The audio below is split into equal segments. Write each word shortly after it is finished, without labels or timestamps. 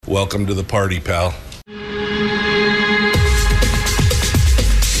Welcome to the party, pal.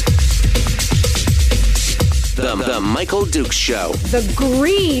 The Michael Dukes Show. The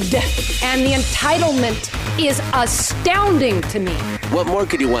greed and the entitlement is astounding to me. What more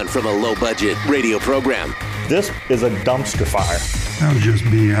could you want from a low-budget radio program? This is a dumpster fire. That was just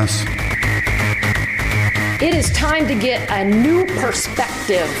BS. It is time to get a new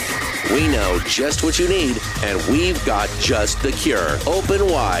perspective. We know just what you need, and we've got just the cure. Open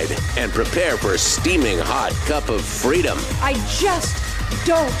wide and prepare for a steaming hot cup of freedom. I just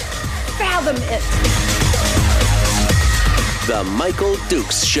don't fathom it. The Michael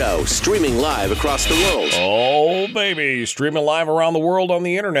Dukes Show, streaming live across the world. Oh, baby. Streaming live around the world on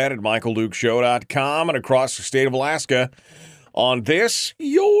the internet at michaeldukeshow.com and across the state of Alaska on this,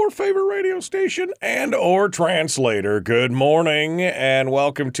 your favorite radio station and or translator. Good morning and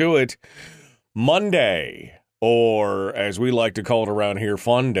welcome to it. Monday, or as we like to call it around here,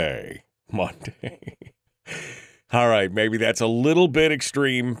 Funday Monday. All right, maybe that's a little bit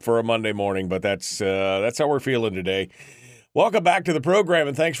extreme for a Monday morning, but that's how we're feeling today. Welcome back to the program,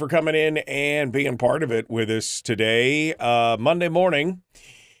 and thanks for coming in and being part of it with us today, Monday morning.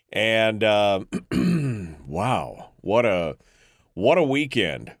 And wow, what a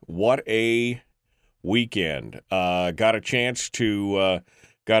weekend! What a weekend! Got a chance to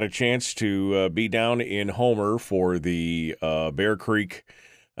be down in Homer for the Bear Creek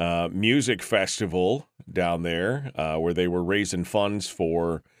Music Festival down there, where they were raising funds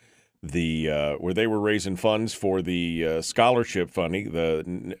for the scholarship funding,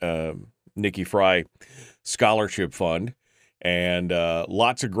 the Nikki Fry Scholarship Fund, and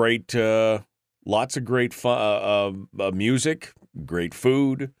lots of great music, great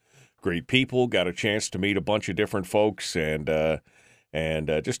food, great people. Got a chance to meet a bunch of different folks, and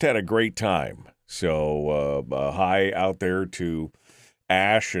just had a great time. So hi out there to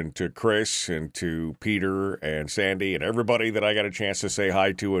Ash and to Chris and to Peter and Sandy and everybody that I got a chance to say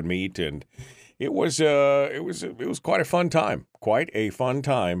hi to and meet, and it was quite a fun time,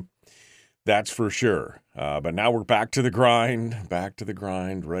 that's for sure. But now we're back to the grind,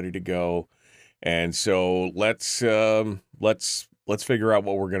 ready to go, and so let's figure out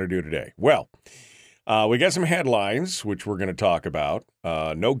what we're going to do today. Well, we got some headlines which we're going to talk about.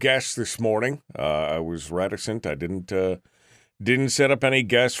 No guests this morning. I was reticent. I didn't set up any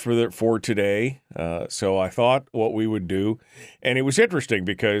guests for today, so I thought what we would do, and it was interesting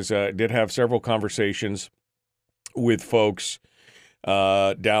because I did have several conversations with folks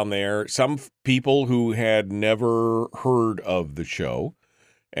down there, some people who had never heard of the show,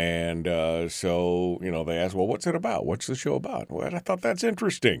 and so they asked, well, what's it about? What's the show about? Well, I thought that's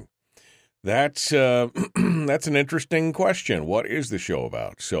interesting. That's that's an interesting question. What is the show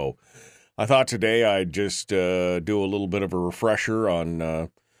about? So I thought today I'd just do a little bit of a refresher on,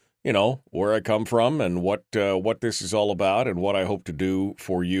 where I come from and what this is all about and what I hope to do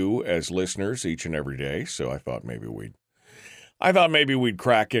for you as listeners each and every day. So I thought maybe we'd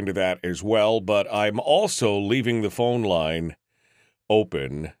crack into that as well. But I'm also leaving the phone line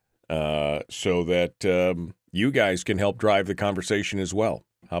open so that you guys can help drive the conversation as well.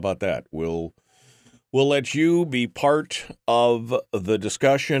 How about that? We'll let you be part of the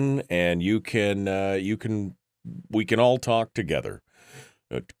discussion, and we can all talk together.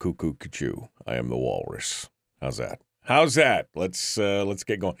 Cuckoo, cuckoo. I am the walrus. How's that? Let's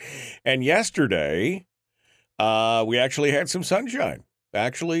get going. And yesterday, we actually had some sunshine.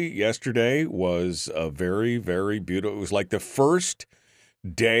 Actually, yesterday was a very, very beautiful. It was like the first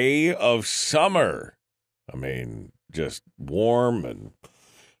day of summer. I mean, just warm and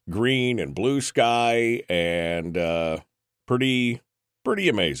green and blue sky, and pretty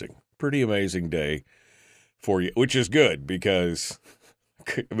amazing day for you, which is good because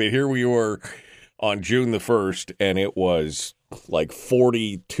here we were on June the 1st, and it was like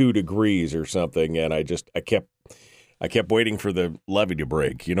 42 degrees or something, and I kept waiting for the levee to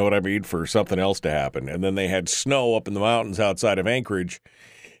break, you know what I mean, for something else to happen. And then they had snow up in the mountains outside of Anchorage,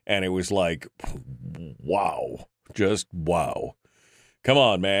 and it was like, wow, just wow. Come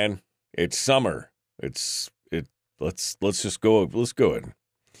on, man. It's summer. Let's just go. Let's go in.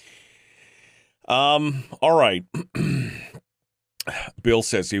 All right. Bill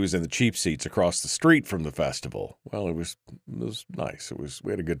says he was in the cheap seats across the street from the festival. Well, it was nice.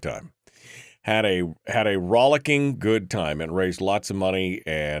 We had a good time. Had a rollicking good time and raised lots of money,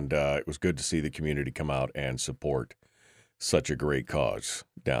 and it was good to see the community come out and support such a great cause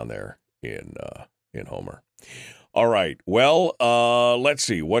down there in Homer. All right. Well, let's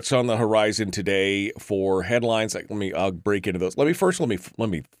see what's on the horizon today for headlines. I'll break into those. Let me do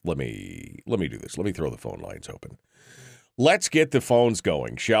this. Let me throw the phone lines open. let's get the phones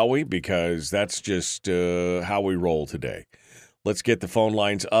going, shall we? Because that's just how we roll today. Let's get the phone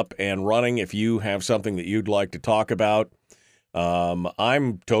lines up and running. If you have something that you'd like to talk about,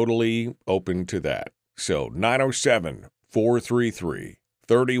 I'm totally open to that. So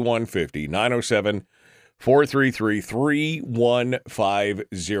 907-433-3150,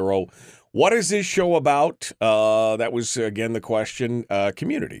 907-433-3150. What is this show about? That was, again, the question.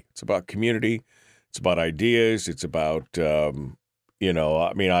 Community. It's about community. It's about ideas. It's about, the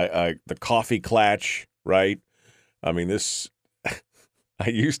coffee clatch, right? I mean, this, I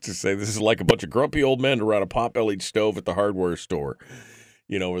used to say this is like a bunch of grumpy old men around a pot-bellied stove at the hardware store,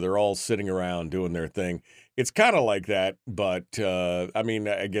 where they're all sitting around doing their thing. It's kind of like that, but,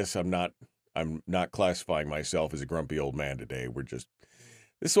 I guess I'm not classifying myself as a grumpy old man today.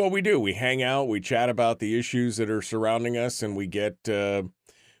 This is what we do. We hang out, we chat about the issues that are surrounding us, and we get the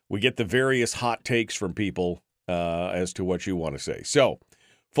various hot takes from people as to what you want to say. So,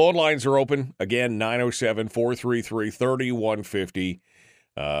 phone lines are open. Again, 907-433-3150.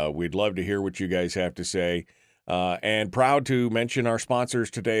 We'd love to hear what you guys have to say. And proud to mention our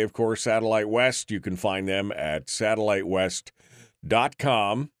sponsors today, of course, Satellite West. You can find them at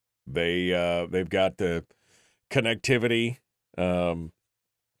satellitewest.com. They've got the connectivity, and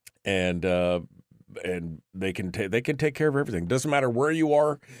they can take care of everything. Doesn't matter where you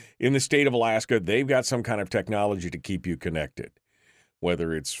are in the state of Alaska, they've got some kind of technology to keep you connected.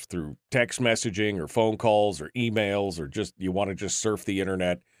 Whether it's through text messaging or phone calls or emails or just you want to just surf the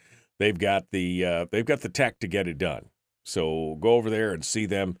internet, they've got the tech to get it done. So go over there and see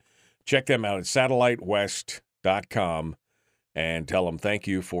them. Check them out at satellitewest.com and tell them thank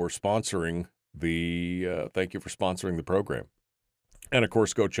you for sponsoring the program. And of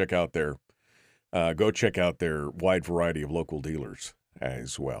course, go check out their wide variety of local dealers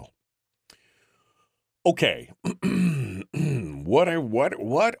as well. Okay, what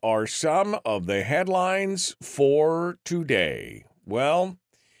are some of the headlines for today? Well,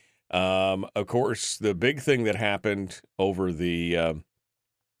 of course, the big thing that happened over the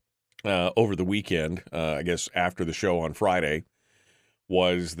weekend, I guess after the show on Friday,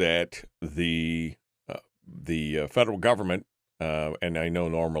 was that the federal government, and I know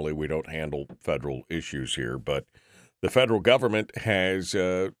normally we don't handle federal issues here, but the federal government has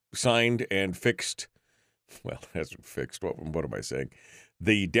signed and fixed. Well, hasn't fixed. What am I saying?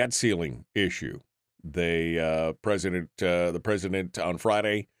 The debt ceiling issue. The president on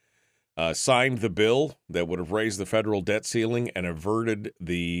Friday signed the bill that would have raised the federal debt ceiling and averted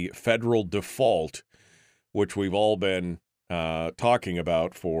the federal default, which we've all been talking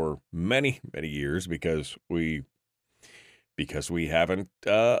about for many, many years because we haven't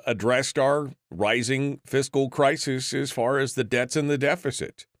addressed our rising fiscal crisis as far as the debts and the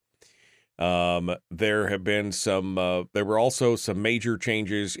deficit. There were also some major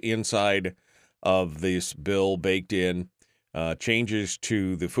changes inside of this bill baked in, changes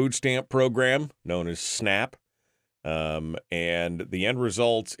to the food stamp program known as SNAP. And the end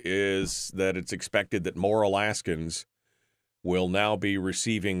result is that it's expected that more Alaskans will now be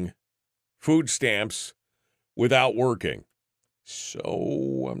receiving food stamps without working.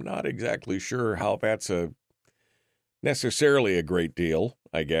 So I'm not exactly sure how that's necessarily a great deal,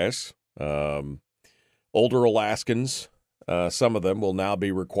 I guess. Older Alaskans, some of them will now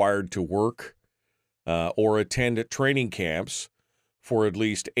be required to work or attend training camps for at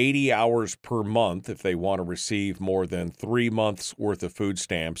least 80 hours per month if they want to receive more than 3 months' worth of food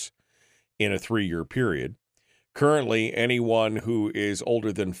stamps in a 3-year period. Currently, anyone who is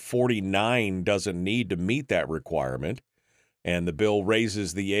older than 49 doesn't need to meet that requirement, and the bill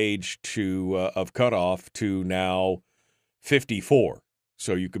raises the age of cutoff to now 54.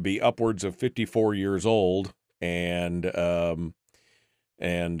 So you could be upwards of 54 years old and be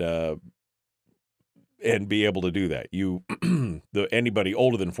able to do that. Anybody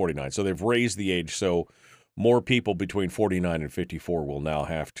older than 49. So they've raised the age. So more people between 49 and 54 will now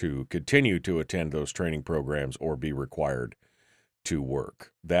have to continue to attend those training programs or be required to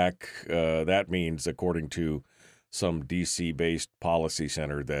work. That means, according to some D.C.-based policy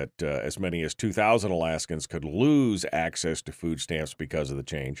center, that as many as 2,000 Alaskans could lose access to food stamps because of the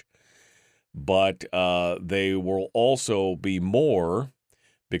change. But they will also be more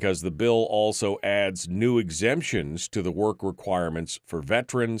because the bill also adds new exemptions to the work requirements for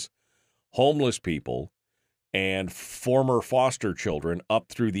veterans, homeless people, and former foster children up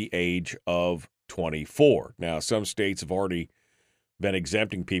through the age of 24. Now, some states have already been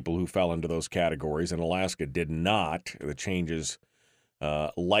exempting people who fell into those categories, and Alaska did not. The changes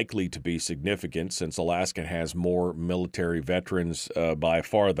likely to be significant since Alaska has more military veterans, by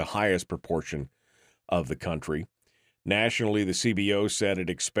far the highest proportion of the country. Nationally, the CBO said it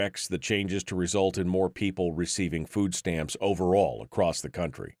expects the changes to result in more people receiving food stamps overall across the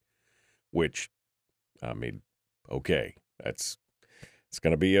country, which, I mean, okay, it's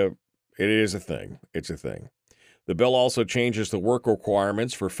going to be it is a thing. It's a thing. The bill also changes the work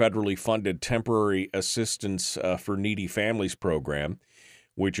requirements for federally funded Temporary Assistance for Needy Families program,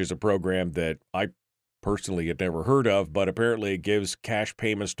 which is a program that I personally had never heard of, but apparently it gives cash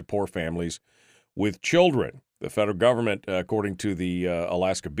payments to poor families with children. The federal government, according to the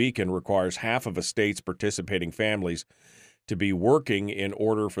Alaska Beacon, requires half of a state's participating families to be working in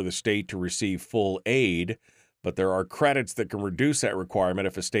order for the state to receive full aid, but there are credits that can reduce that requirement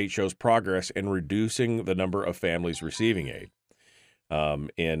if a state shows progress in reducing the number of families receiving aid.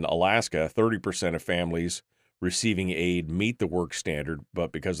 In Alaska, 30% of families receiving aid meet the work standard,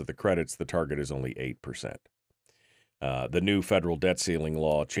 but because of the credits, the target is only 8%. The new federal debt ceiling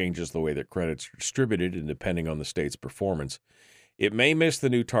law changes the way that credits are distributed, and depending on the state's performance, it may miss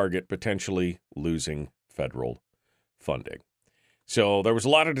the new target, potentially losing federal funding. So there was a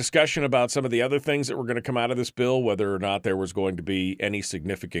lot of discussion about some of the other things that were going to come out of this bill, whether or not there was going to be any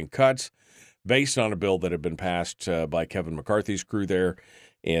significant cuts based on a bill that had been passed by Kevin McCarthy's crew there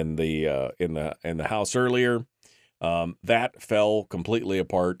in the House earlier. That fell completely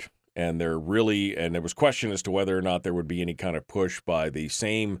apart. And there was question as to whether or not there would be any kind of push by the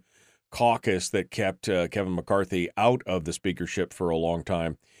same caucus that kept Kevin McCarthy out of the speakership for a long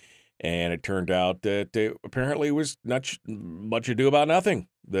time. And it turned out that apparently it was not much ado about nothing,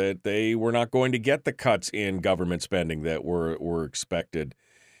 that they were not going to get the cuts in government spending that were expected.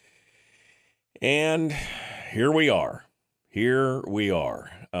 And here we are.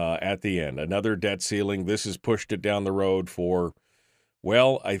 At the end. Another debt ceiling. This has pushed it down the road for...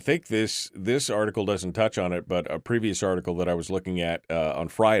 Well, I think this article doesn't touch on it, but a previous article that I was looking at on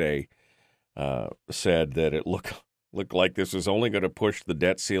Friday said that it looked like this was only going to push the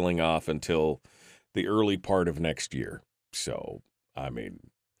debt ceiling off until the early part of next year. So, I mean,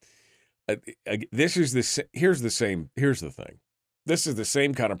 here's the thing. This is the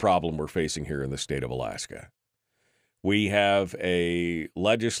same kind of problem we're facing here in the state of Alaska. We have a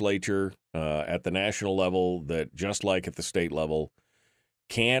legislature at the national level that, just like at the state level,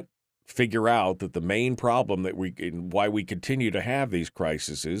 can't figure out that the main problem why we continue to have these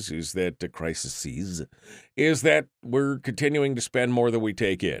crises is that we're continuing to spend more than we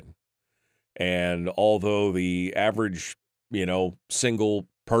take in. And although the average, single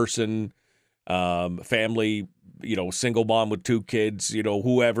person, family, single mom with 2 kids,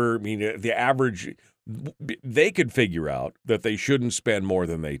 whoever, the average, they could figure out that they shouldn't spend more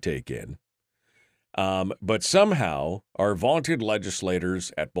than they take in. But somehow our vaunted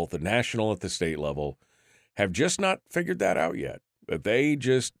legislators at both the national and the state level have just not figured that out yet. But we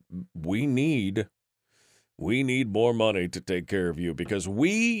need more money to take care of you because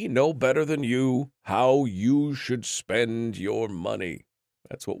we know better than you how you should spend your money.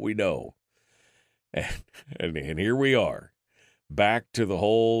 That's what we know. And here we are, back to the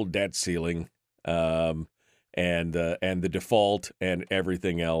whole debt ceiling, and the default and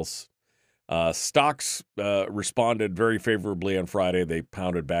everything else. Stocks responded very favorably on Friday. They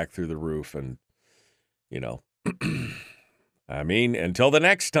pounded back through the roof, and until the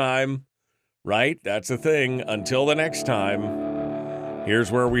next time, right? That's the thing. Until the next time,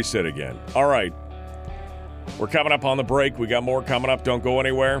 here's where we sit again. All right, we're coming up on the break. We got more coming up. Don't go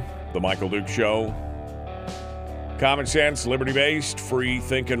anywhere. The Michael Duke Show. Common sense, liberty-based,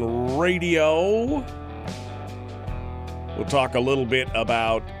 free-thinking radio. We'll talk a little bit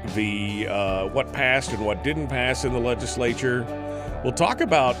about the what passed and what didn't pass in the legislature. We'll talk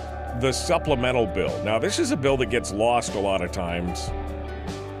about the supplemental bill. Now, this is a bill that gets lost a lot of times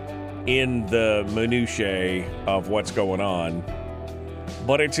in the minutiae of what's going on,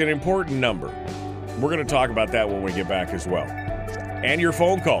 but it's an important number. We're going to talk about that when we get back as well. And your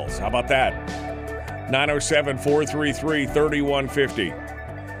phone calls. How about that?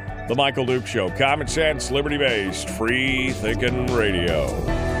 907-433-3150. The Michael Duke Show. Common sense, liberty-based, free-thinking radio.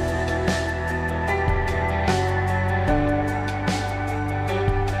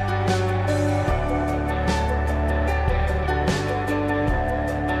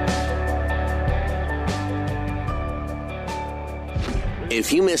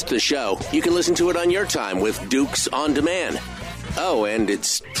 If you missed the show, you can listen to it on your time with Dukes On Demand. Oh, and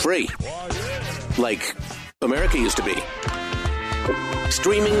it's free. Like America used to be.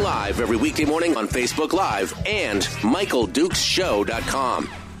 Streaming live every weekday morning on Facebook Live and MichaelDukesShow.com.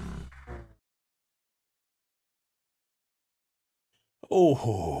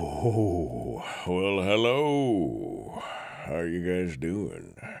 Oh, well, hello. How are you guys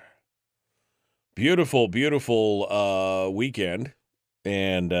doing? Beautiful, beautiful weekend.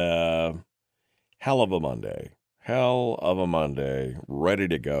 And hell of a Monday. Hell of a Monday. Ready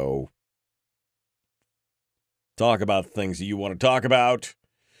to go. Talk about things that you want to talk about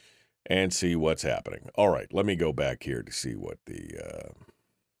and see what's happening. All right, let me go back here to see what the...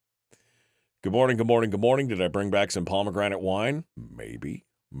 Good morning, good morning, good morning. Did I bring back some pomegranate wine? Maybe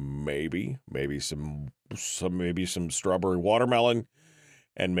some strawberry watermelon,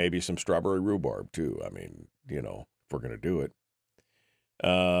 and maybe some strawberry rhubarb too. I mean, if we're gonna do it.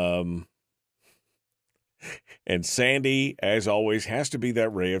 And Sandy, as always, has to be that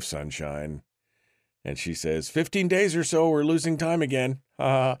ray of sunshine. And she says, 15 days or so, we're losing time again.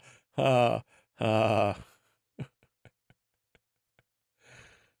 Ha ha ha.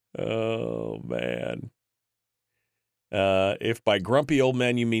 Oh, man. If by grumpy old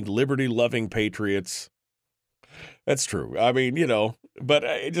men you mean liberty-loving patriots, that's true. I mean, but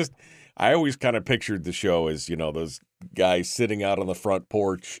I always kind of pictured the show as, those guys sitting out on the front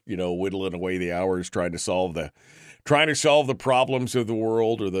porch, whittling away the hours trying to solve the problems of the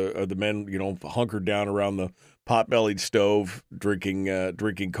world, or the men, hunkered down around the pot-bellied stove,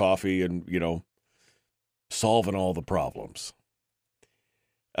 drinking coffee and, solving all the problems.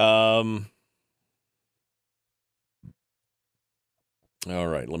 All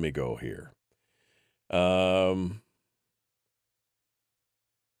right, let me go here.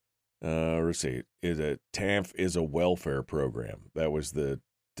 Let's see. TAMF is a welfare program. That was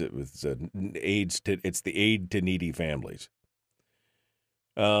it's the aid to needy families.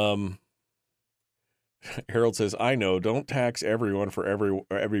 Harold says, I know, don't tax everyone for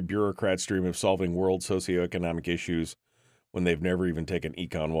every bureaucrat's dream of solving world socioeconomic issues when they've never even taken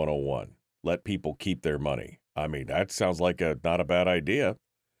Econ 101. Let people keep their money. I mean, that sounds like not a bad idea.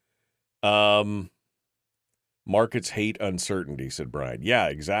 Markets hate uncertainty, said Brian. Yeah,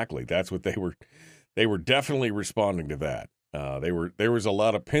 exactly. That's what they were definitely responding to that. There was a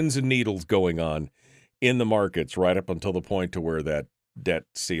lot of pins and needles going on in the markets right up until the point to where that debt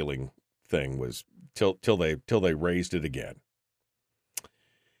ceiling thing was till they raised it again.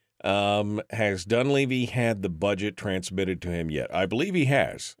 Has Dunleavy had the budget transmitted to him yet? I believe he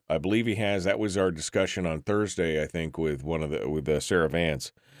has. That was our discussion on Thursday, I think, with Sarah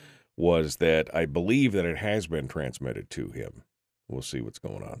Vance, was that I believe that it has been transmitted to him. We'll see what's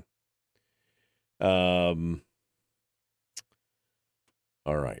going on.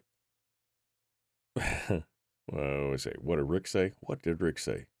 All right. What did Rick say? What did Rick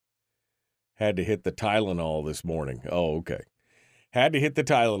say? Had to hit the Tylenol this morning. Oh, okay. Had to hit the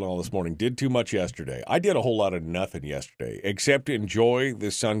Tylenol this morning. Did too much yesterday. I did a whole lot of nothing yesterday, except enjoy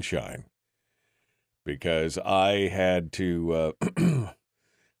the sunshine, because I had to.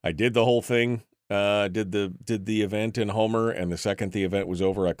 I did the whole thing. Did the event in Homer, and the second the event was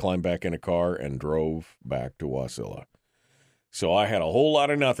over, I climbed back in a car and drove back to Wasilla. So I had a whole lot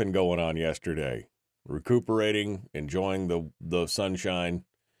of nothing going on yesterday, recuperating, enjoying the sunshine,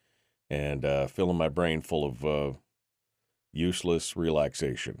 and filling my brain full of useless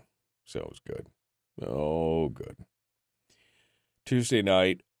relaxation. So it was good. Oh, good. Tuesday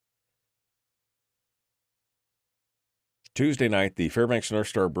night, the Fairbanks North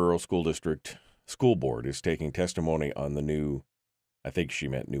Star Borough School District School Board is taking testimony on the new, I think she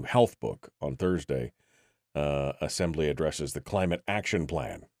meant new health book on Thursday. Assembly addresses the Climate Action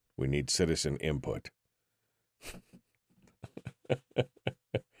Plan. We need citizen input.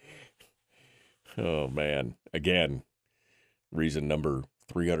 Oh, man. Again, reason number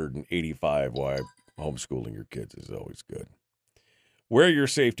 385 why homeschooling your kids is always good. Wear your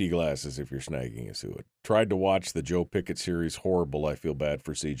safety glasses if you're snagging a suit. Tried to watch the Joe Pickett series. Horrible. I feel bad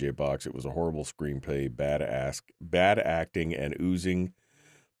for CJ Box. It was a horrible screenplay, bad acting, and oozing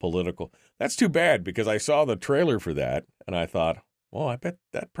political. That's too bad, because I saw the trailer for that, and I thought, well, I bet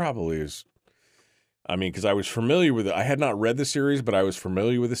that probably is. I mean, because I was familiar with it. I had not read the series, but I was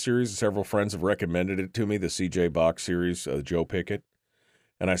familiar with the series. Several friends have recommended it to me, the CJ Box series, Joe Pickett.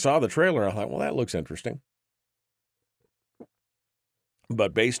 And I saw the trailer, and I thought, well, that looks interesting.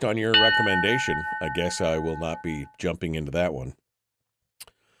 But based on your recommendation, I guess I will not be jumping into that one.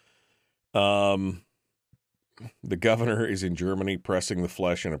 The governor is in Germany pressing the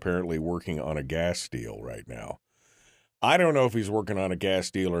flesh and apparently working on a gas deal right now. I don't know if he's working on a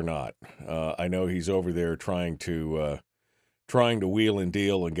gas deal or not. I know he's over there trying to wheel and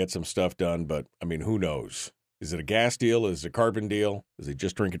deal and get some stuff done, but, I mean, who knows? Is it a gas deal? Is it a carbon deal? Is he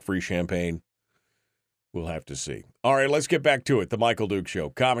just drinking free champagne? We'll have to see. All right, let's get back to it. The Michael Duke Show.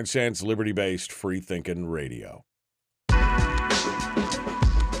 Common sense, liberty-based, free-thinking radio.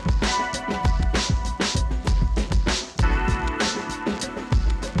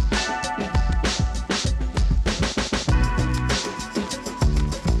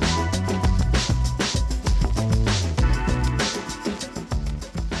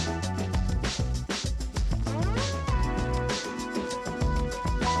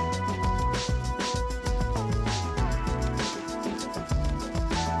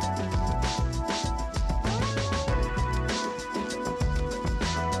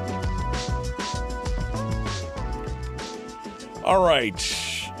 All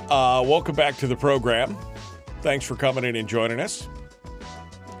right. Welcome back to the program. Thanks for coming in and joining us.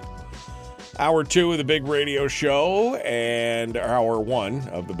 Hour 2 of the big radio show and hour 1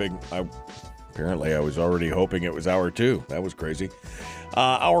 of the big... apparently, I was already hoping it was hour 2. That was crazy.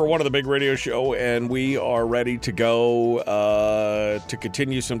 Hour 1 of the big radio show, and we are ready to go to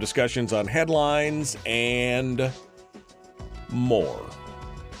continue some discussions on headlines and more.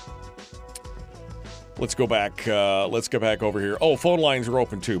 Let's go back. Let's get back over here. Oh, phone lines are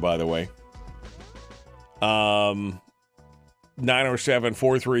open too, by the way.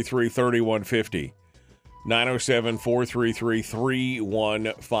 907-433-3150.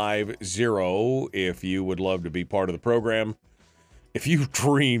 907-433-3150 if you would love to be part of the program. If you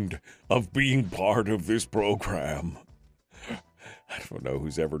dreamed of being part of this program. I don't know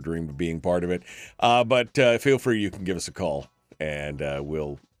who's ever dreamed of being part of it. But feel free, you can give us a call, and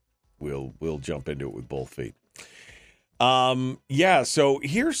we'll jump into it with both feet. So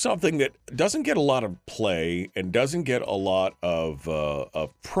here's something that doesn't get a lot of play and doesn't get a lot of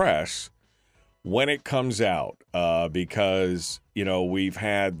press when it comes out, because, you know, we've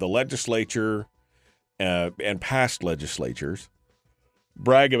had the legislature and past legislatures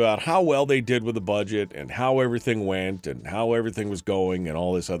brag about how well they did with the budget and how everything went and how everything was going and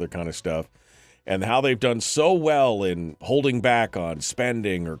all this other kind of stuff, and how they've done so well in holding back on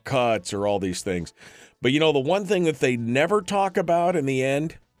spending or cuts or all these things. But, you know, the one thing that they never talk about in the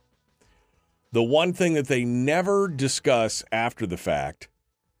end, the one thing that they never discuss after the fact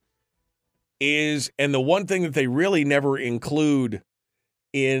is, and the one thing that they really never include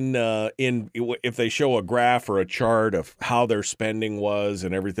in if they show a graph or a chart of how their spending was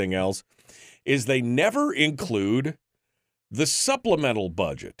and everything else, is they never include the supplemental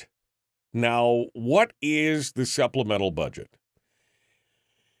budget. Now, what is the supplemental budget?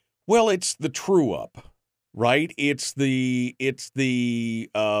 Well, it's the true up, right? It's the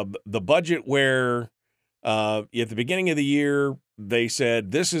budget where at the beginning of the year they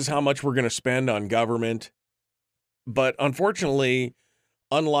said this is how much we're going to spend on government, but unfortunately,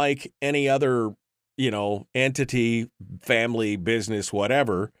 unlike any other, you know, entity, family, business,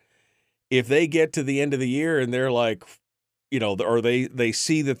 whatever, if they get to the end of the year and they're like, you know, or they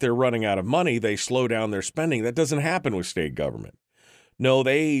see that they're running out of money, they slow down their spending. That doesn't happen with state government. No,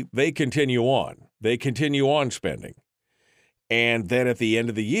 they continue on. They continue on spending. And then at the end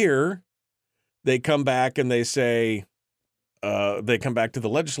of the year, they come back and they say, they come back to the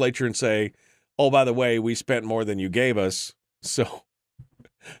legislature and say, oh, by the way, we spent more than you gave us. So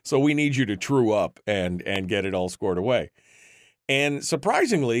we need you to true up and get it all scored away. And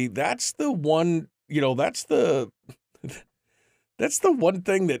surprisingly, that's the one, you know, that's the one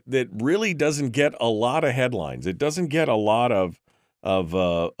thing that really doesn't get a lot of headlines. It doesn't get a lot of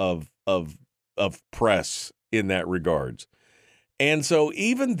press in that regards. And so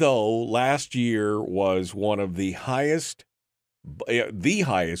even though last year was one of the highest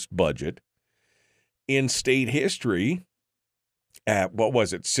budget in state history, at what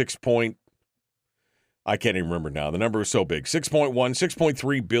was it, I can't even remember now. The number was so big,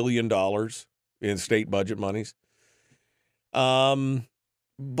 $6.3 billion in state budget monies. But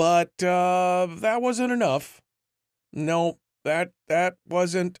that wasn't enough. No, that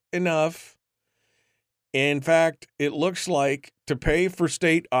wasn't enough. In fact, it looks like to pay for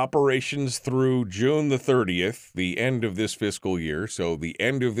state operations through June the 30th, the end of this fiscal year, so the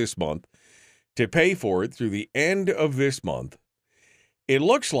end of this month, to pay for it through the end of this month, it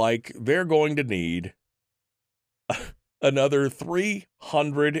looks like they're going to need another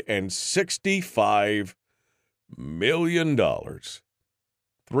 $365 million.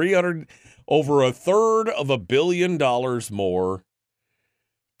 Over a third of $1 billion more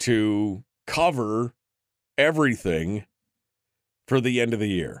to cover everything for the end of the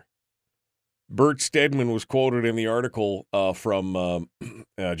year. Bert Stedman was quoted in the article from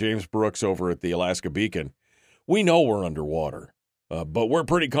James Brooks over at the Alaska Beacon. We know we're underwater, but we're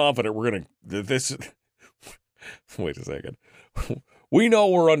pretty confident we're going to... Wait a second. We know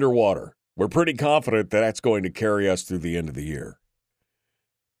we're underwater. We're pretty confident that that's going to carry us through the end of the year.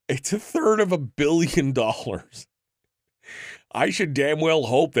 It's a third of $1 billion. I should damn well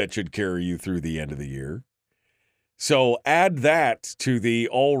hope that should carry you through the end of the year. So add that to the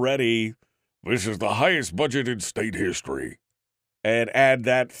already, this is the highest budget in state history, and add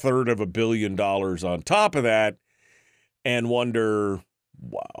that third of $1 billion on top of that and wonder,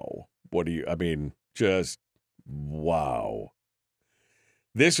 wow, just wow.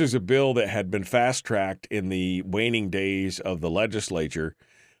 This is a bill that had been fast-tracked in the waning days of the legislature,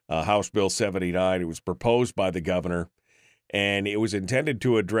 House Bill 79. It was proposed by the governor, and it was intended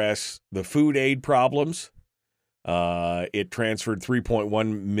to address the food aid problems It transferred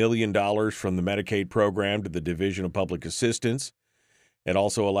 $3.1 million from the Medicaid program to the Division of Public Assistance. It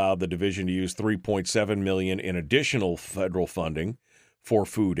also allowed the division to use $3.7 million in additional federal funding for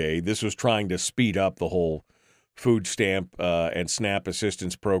food aid. This was trying to speed up the whole food stamp and SNAP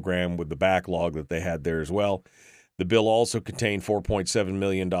assistance program with the backlog that they had there as well. The bill also contained $4.7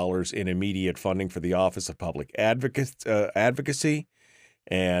 million in immediate funding for the Office of Public Advocacy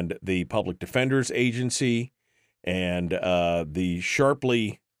and the Public Defender's Agency, and the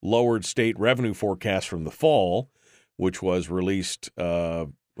sharply lowered state revenue forecast from the fall, which was released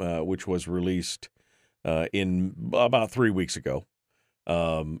in about 3 weeks ago,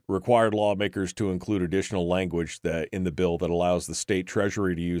 required lawmakers to include additional language that in the bill that allows the state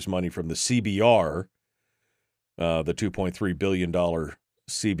treasury to use money from the CBR, the $2.3 billion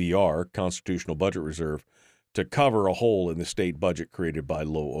CBR, Constitutional Budget Reserve, to cover a hole in the state budget created by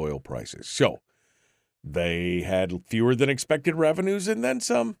low oil prices. So they had fewer than expected revenues and then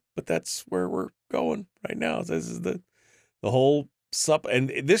some, but that's where we're going right now. This is the whole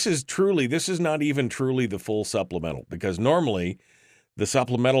and this is not even truly the full supplemental, because normally the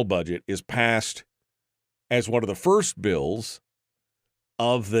supplemental budget is passed as one of the first bills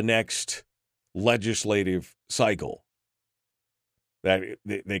of the next legislative cycle. That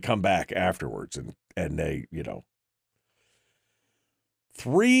they come back afterwards and they,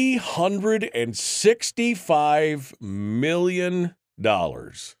 $365 million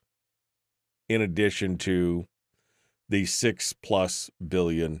in addition to the $6+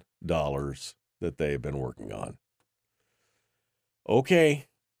 billion that they've been working on. Okay.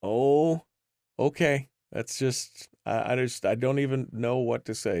 Oh, okay. That's just, I don't even know what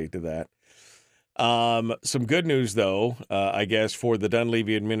to say to that. Some good news, though, I guess, for the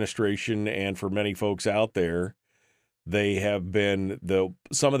Dunleavy administration and for many folks out there. They have been,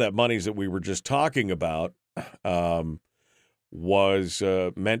 some of that monies that we were just talking about was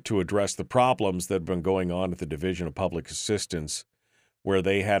meant to address the problems that have been going on at the Division of Public Assistance, where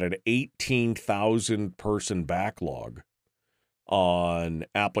they had an 18,000 person backlog on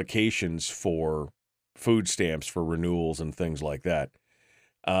applications for food stamps for renewals and things like that.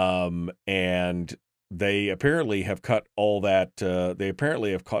 And they apparently have cut all that. Down.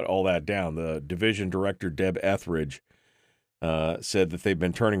 The division director, Deb Etheridge, said that they've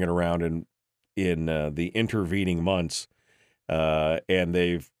been turning it around in the intervening months, and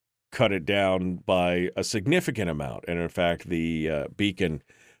they've cut it down by a significant amount. And in fact, the Beacon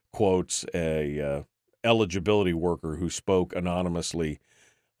quotes a eligibility worker who spoke anonymously,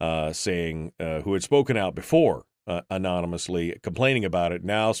 saying who had spoken out before. Anonymously complaining about it,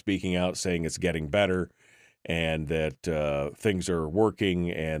 now speaking out saying it's getting better and that things are working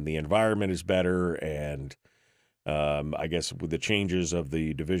and the environment is better. And I guess with the changes of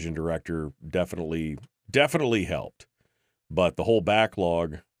the division director definitely helped. But the whole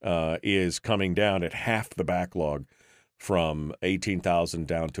backlog is coming down at half the backlog, from 18,000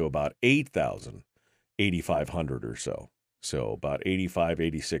 down to about 8,000, 8,500 or so. So about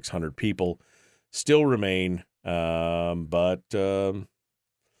 8,600 people still remain. But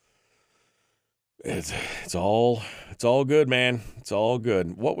it's all good, man. It's all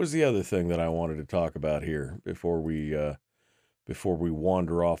good. What was the other thing that I wanted to talk about here before we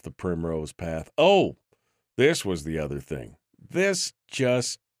wander off the primrose path? Oh, this was the other thing. This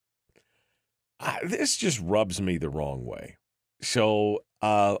just rubs me the wrong way. So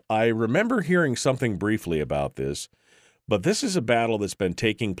I remember hearing something briefly about this, but this is a battle that's been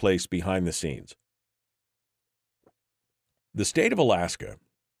taking place behind the scenes. The state of Alaska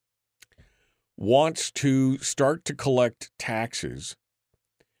wants to start to collect taxes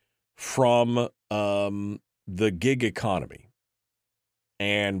from the gig economy.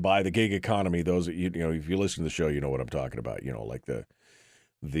 And by the gig economy, those, if you listen to the show, you know what I'm talking about, like the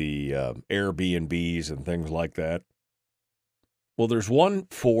Airbnbs and things like that. Well, there's one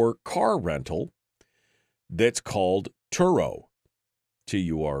for car rental that's called Turo,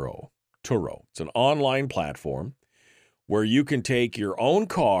 Turo. Turo. It's an online platform where you can take your own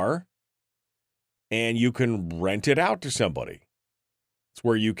car and you can rent it out to somebody. It's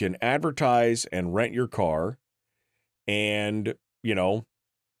where you can advertise and rent your car and,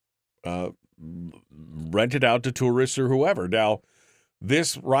 rent it out to tourists or whoever. Now,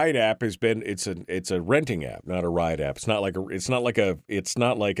 this ride app it's a renting app, not a ride app. It's not like a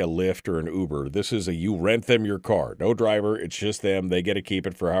Lyft or an Uber. This is you rent them your car. No driver, it's just them. They get to keep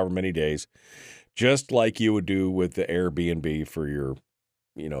it for however many days. Just like you would do with the Airbnb for your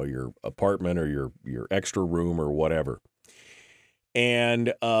apartment or your extra room or whatever.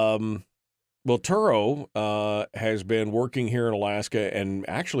 And, Turo has been working here in Alaska and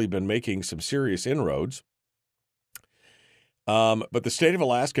actually been making some serious inroads. But the state of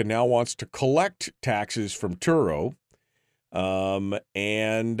Alaska now wants to collect taxes from Turo.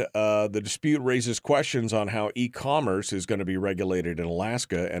 And the dispute raises questions on how e-commerce is going to be regulated in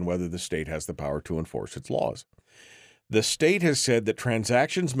Alaska and whether the state has the power to enforce its laws. The state has said that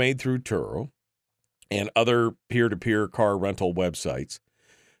transactions made through Turo and other peer-to-peer car rental websites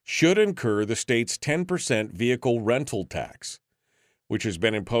should incur the state's 10% vehicle rental tax, which has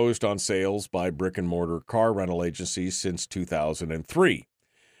been imposed on sales by brick-and-mortar car rental agencies since 2003.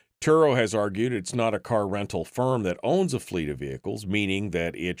 Turo has argued it's not a car rental firm that owns a fleet of vehicles, meaning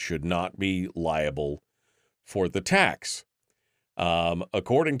that it should not be liable for the tax.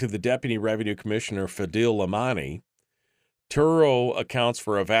 According to the Deputy Revenue Commissioner Fadil Lamani, Turo accounts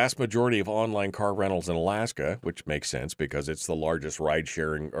for a vast majority of online car rentals in Alaska, which makes sense because it's the largest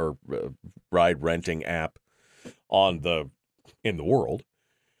ride-sharing or ride-renting app in the world.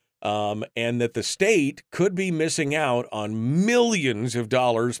 And that the state could be missing out on millions of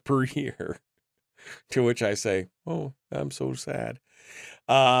dollars per year. To which I say, oh, I'm so sad.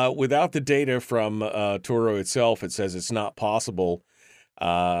 Without the data from Turo itself, it says it's not possible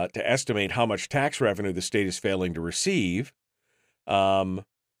to estimate how much tax revenue the state is failing to receive.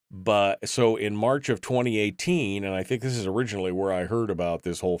 But so in March of 2018, and I think this is originally where I heard about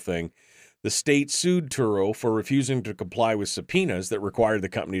this whole thing, the state sued Turo for refusing to comply with subpoenas that required the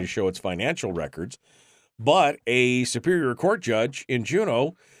company to show its financial records. But a Superior Court judge in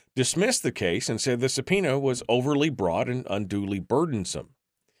Juneau dismissed the case and said the subpoena was overly broad and unduly burdensome.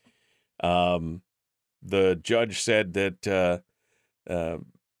 The judge said that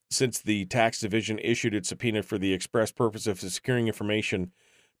since the tax division issued its subpoena for the express purpose of securing information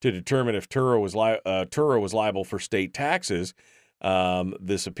to determine if Turo was liable for state taxes,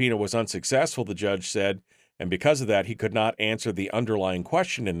 the subpoena was unsuccessful, the judge said, and because of that, he could not answer the underlying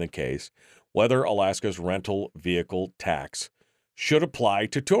question in the case, whether Alaska's rental vehicle tax should apply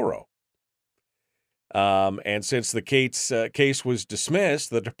to Turo. And since the case was dismissed,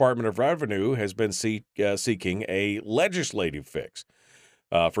 the Department of Revenue has been seeking a legislative fix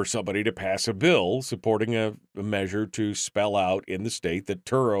for somebody to pass a bill supporting a measure to spell out in the state that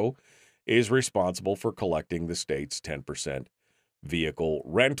Turo is responsible for collecting the state's 10% vehicle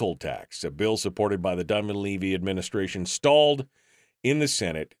rental tax. A bill supported by the Dunleavy administration stalled in the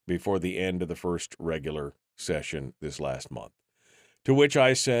Senate before the end of the first regular session this last month. To which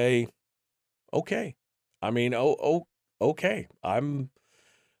I say, okay. I mean, okay. I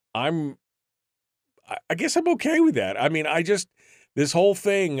guess I'm okay with that. I mean, this whole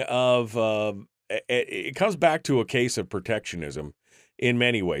thing of it comes back to a case of protectionism in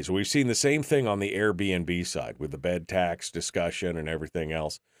many ways. We've seen the same thing on the Airbnb side with the bed tax discussion and everything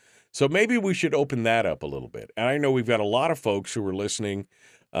else. So maybe we should open that up a little bit. And I know we've got a lot of folks who are listening,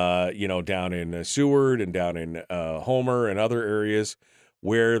 down in Seward and down in Homer and other areas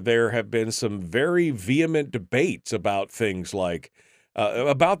where there have been some very vehement debates about things like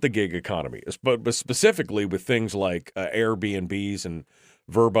about the gig economy, but specifically with things like Airbnbs and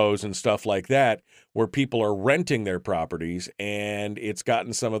Verbos and stuff like that, where people are renting their properties, and it's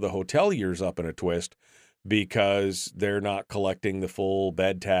gotten some of the hoteliers up in a twist because they're not collecting the full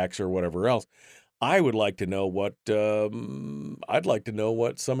bed tax or whatever else. I would like to know what some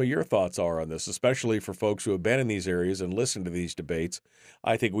of your thoughts are on this, especially for folks who have been in these areas and listened to these debates.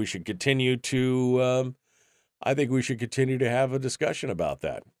 I think we should continue to have a discussion about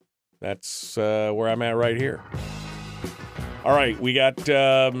that. That's where I'm at right here. All right, we got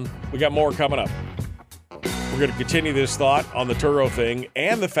more coming up. We're going to continue this thought on the Turo thing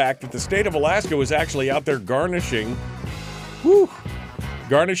and the fact that the state of Alaska was actually out there garnishing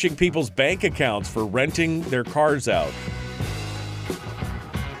people's bank accounts for renting their cars out.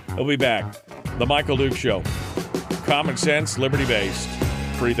 We'll be back. The Michael Duke Show. Common sense, liberty-based,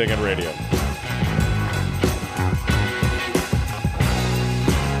 free thinking radio.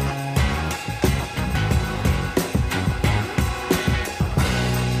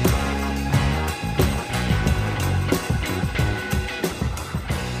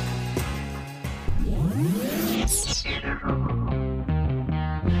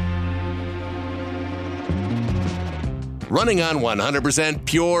 Running on 100%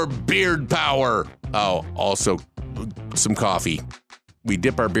 pure beard power. Oh, also some coffee. We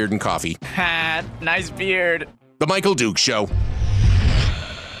dip our beard in coffee. Ha, nice beard. The Michael Duke Show.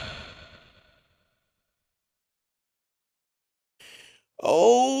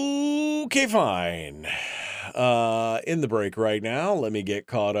 Okay, fine. In the break right now, let me get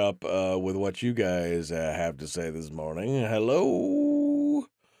caught up with what you guys have to say this morning. Hello.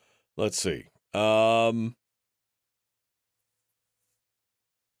 Let's see.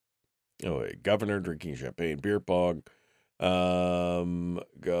 Governor drinking champagne beer pong. Sure,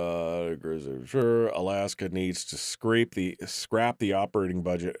 Alaska needs to scrap the operating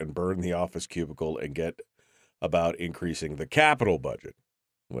budget and burn the office cubicle and get about increasing the capital budget.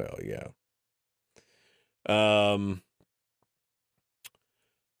 Well, yeah.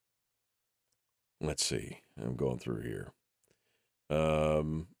 Let's see. I'm going through here.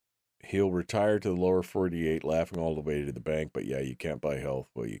 He'll retire to the lower 48, laughing all the way to the bank. But yeah, you can't buy health.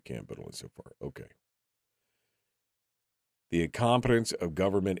 Well, you can, but only so far. Okay. The incompetence of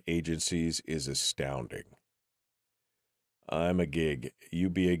government agencies is astounding. I'm a gig. You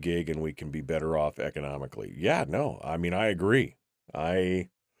be a gig, and we can be better off economically. Yeah, no. I mean, I agree. I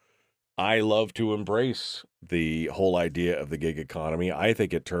love to embrace the whole idea of the gig economy. I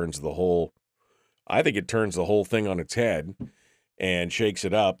think it turns the whole thing on its head and shakes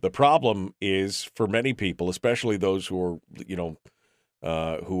it up. The problem is for many people, especially those who are,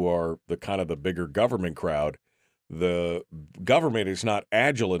 who are the kind of the bigger government crowd, the government is not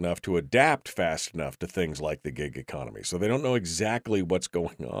agile enough to adapt fast enough to things like the gig economy. So they don't know exactly what's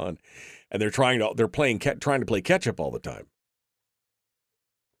going on, and they're trying to play catch up all the time.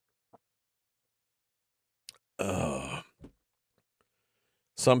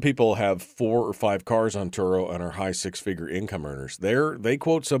 Some people have 4 or 5 cars on Turo and are high 6-figure income earners. They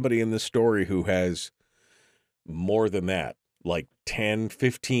quote somebody in this story who has more than that, like 10,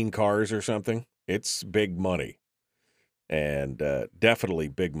 15 cars or something. It's big money, and definitely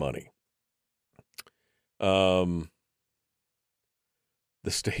big money. The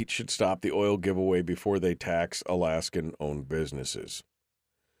state should stop the oil giveaway before they tax Alaskan-owned businesses.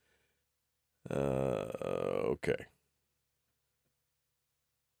 Okay.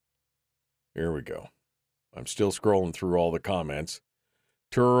 Here we go. I'm still scrolling through all the comments.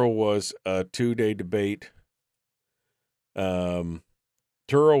 Turo was a 2-day debate. Turo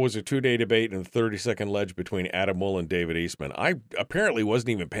was a 2-day debate and a 30-second ledge between Adam Wool and David Eastman. I apparently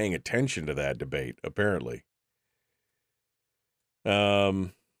wasn't even paying attention to that debate, apparently.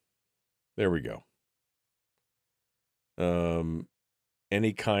 There we go.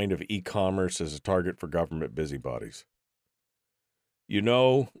 Any kind of e-commerce is a target for government busybodies.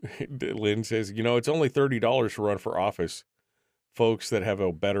 Lynn says, it's only $30 to run for office. Folks that have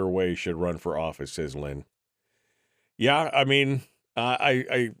a better way should run for office, says Lynn. Yeah, I mean,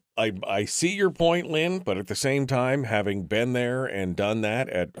 I see your point, Lynn, but at the same time, having been there and done that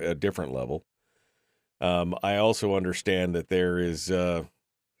at a different level, I also understand that there is, you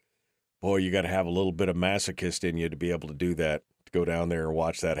got to have a little bit of masochist in you to be able to do that, to go down there and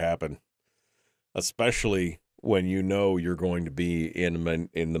watch that happen, especially when you know you're going to be in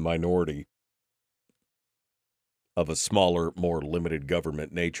the minority of a smaller, more limited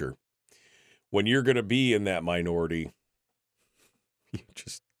government nature. When you're going to be in that minority, the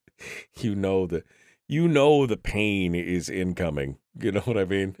pain is incoming. You know what I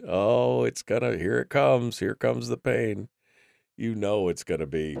mean? Oh, here it comes. Here comes the pain. It's going to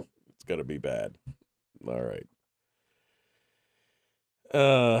be bad. All right.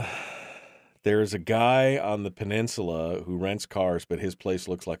 There's a guy on the peninsula who rents cars, but his place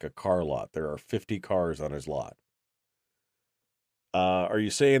looks like a car lot. There are 50 cars on his lot. Are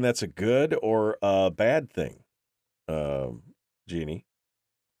you saying that's a good or a bad thing, Jeannie?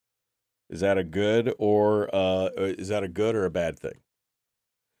 Is that a good or a bad thing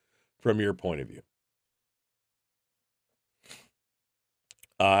from your point of view?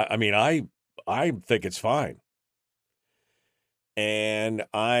 I mean, I think it's fine, and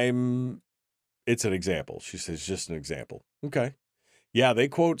it's an example. She says, just an example. Okay. Yeah, they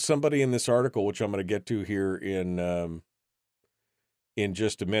quote somebody in this article, which I'm going to get to here in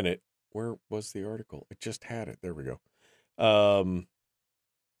just a minute. Where was the article? I just had it. There we go.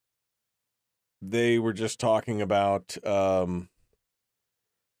 They were just talking about,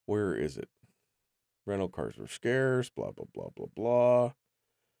 where is it? Rental cars were scarce, blah, blah, blah, blah, blah.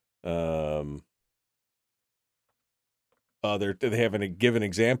 They have give an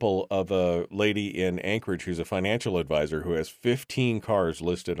example of a lady in Anchorage who's a financial advisor who has 15 cars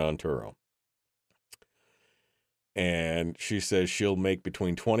listed on Turo. And she says she'll make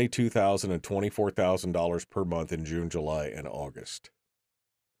between $22,000 and $24,000 per month in June, July, and August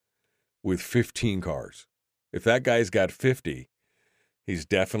with 15 cars. If that guy's got 50, he's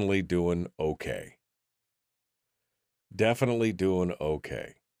definitely doing okay. Definitely doing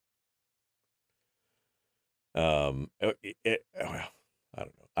okay. I don't know.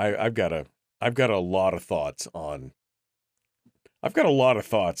 I've got a lot of thoughts on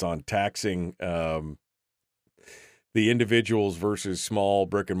taxing the individuals versus small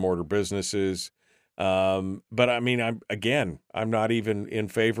brick and mortar businesses. But I mean, I'm not even in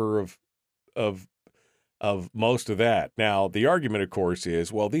favor of of most of that. Now, the argument, of course,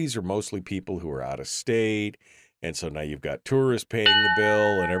 is, well, these are mostly people who are out of state, and so now you've got tourists paying the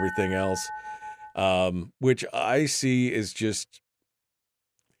bill and everything else, which I see is just,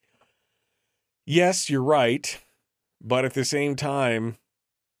 yes, you're right, but at the same time,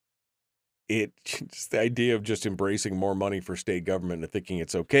 it's the idea of just embracing more money for state government and thinking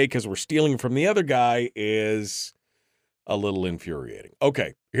it's okay because we're stealing from the other guy is a little infuriating.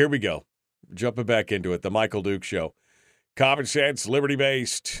 Okay, here we go. Jumping back into it, the Michael Duke Show. Common sense,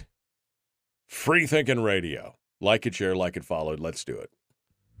 liberty-based, free-thinking radio. Like it, share, like it, follow. Let's do it.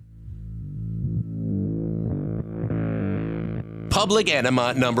 Public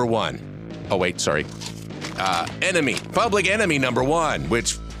enema number one. Oh, wait, sorry. Enemy. Public enemy number one,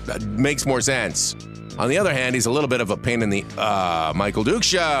 which makes more sense. On the other hand, he's a little bit of a pain in the Michael Duke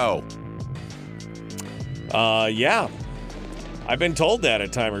Show. Yeah. I've been told that a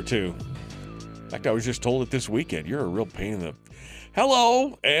time or two. In fact, I was just told it this weekend. You're a real pain in the...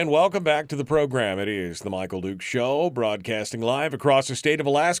 Hello, and welcome back to the program. It is the Michael Duke Show, broadcasting live across the state of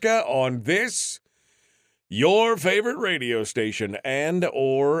Alaska on this, your favorite radio station and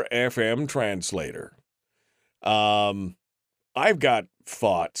or FM translator. I've got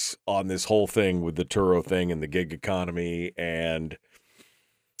thoughts on this whole thing with the Turo thing and the gig economy and,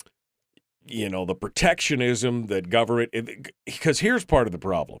 you know, the protectionism that government, because here's part of the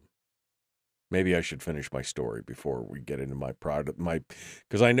problem. Maybe I should finish my story before we get into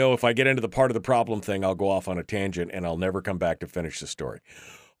because I know if I get into the part of the problem thing, I'll go off on a tangent and I'll never come back to finish the story.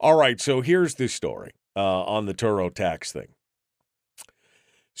 All right, so here's the story on the Turo tax thing.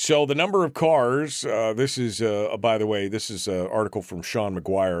 So the number of cars, this is, by the way, this is an article from Sean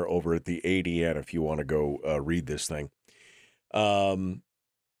McGuire over at the ADN if you want to go read this thing.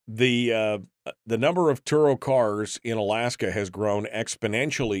 The number of Turo cars in Alaska has grown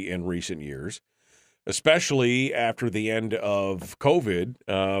exponentially in recent years, especially after the end of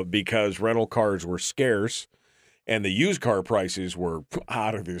COVID, because rental cars were scarce and the used car prices were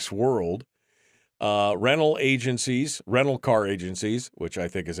out of this world. Rental car agencies, which I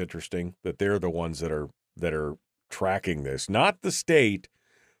think is interesting, that they're the ones that are tracking this, not the state,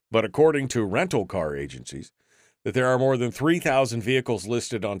 but according to rental car agencies, that there are more than 3,000 vehicles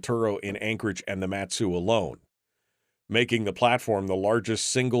listed on Turo in Anchorage and the Mat-Su alone, making the platform the largest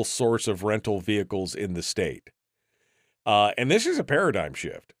single source of rental vehicles in the state. And this is a paradigm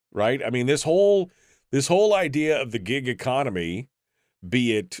shift, right? I mean, this whole idea of the gig economy,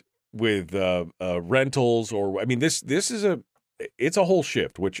 be it with rentals or, I mean, this is it's a whole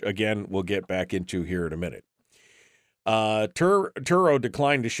shift, which again, we'll get back into here in a minute. Turo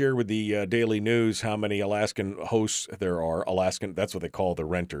declined to share with the Daily News how many Alaskan hosts there are. That's what they call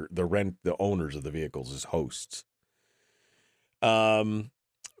the owners of the vehicles as hosts.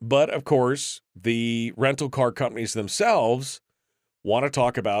 But of course, the rental car companies themselves want to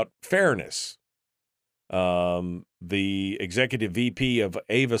talk about fairness. The executive VP of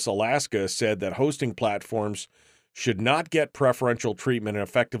Avis Alaska said that hosting platforms should not get preferential treatment and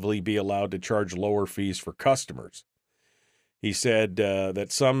effectively be allowed to charge lower fees for customers. He said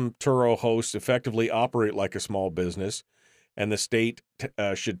that some Turo hosts effectively operate like a small business, and the state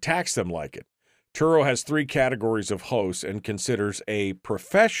should tax them like it. Turo has 3 categories of hosts and considers a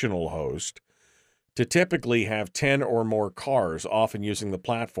professional host to typically have 10 or more cars, often using the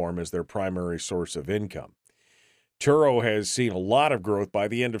platform as their primary source of income. Turo has seen a lot of growth. By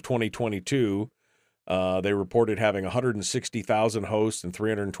the end of 2022, they reported having 160,000 hosts and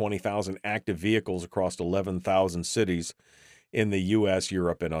 320,000 active vehicles across 11,000 cities in the U.S.,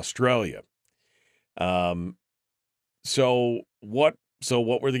 Europe, and Australia. So what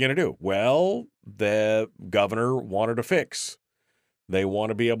were they going to do? Well, the governor wanted a fix. They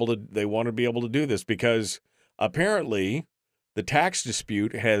want to be able to do this because apparently the tax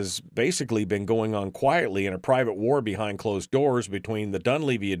dispute has basically been going on quietly in a private war behind closed doors between the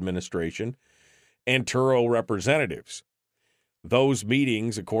Dunleavy administration and Turo representatives. Those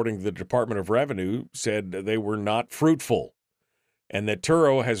meetings, according to the Department of Revenue, said they were not fruitful and that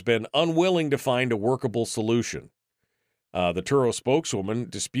Turo has been unwilling to find a workable solution. The Turo spokeswoman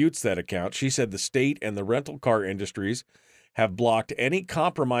disputes that account. She said the state and the rental car industries have blocked any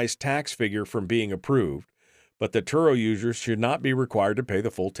compromised tax figure from being approved, but the Turo users should not be required to pay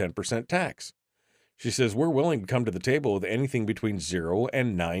the full 10% tax. She says, we're willing to come to the table with anything between 0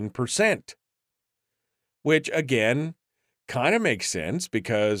 and 9%, which, again, kind of makes sense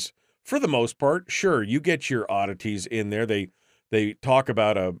because, for the most part, sure, you get your oddities in there. They talk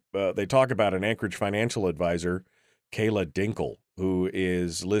about an Anchorage financial advisor, Kayla Dinkle, who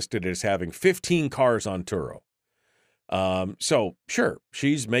is listed as having 15 cars on Turo. So sure,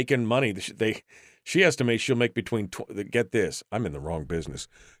 she's making money. She estimates she'll make between, get this, I'm in the wrong business,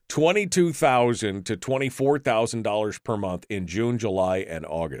 $22,000 to $24,000 per month in June, July, and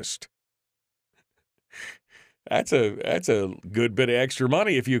August. That's a good bit of extra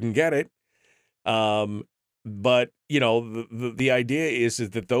money if you can get it. But, the idea is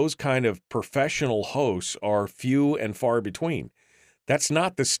that those kind of professional hosts are few and far between. That's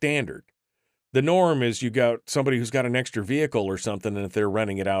not the standard. The norm is you got somebody who's got an extra vehicle or something, and if they're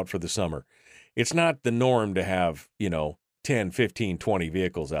renting it out for the summer. It's not the norm to have, 10, 15, 20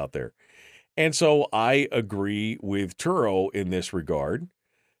 vehicles out there. And so I agree with Turo in this regard.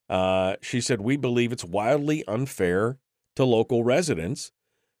 She said, we believe it's wildly unfair to local residents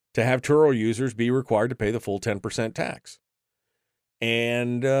to have Turo users be required to pay the full 10% tax.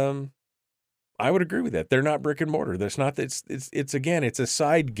 And I would agree with that. They're not brick and mortar. It's a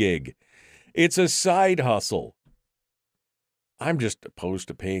side gig. It's a side hustle. I'm just opposed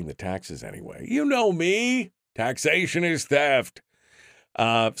to paying the taxes anyway. You know me. Taxation is theft.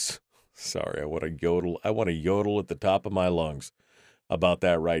 Sorry, I want to yodel. I want to yodel at the top of my lungs about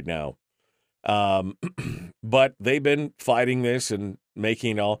that right now. But they've been fighting this and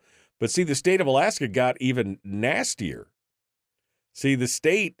making all. But see, the state of Alaska got even nastier. See, the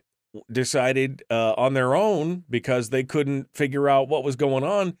state decided on their own, because they couldn't figure out what was going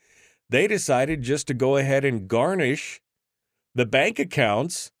on, they decided just to go ahead and garnish the bank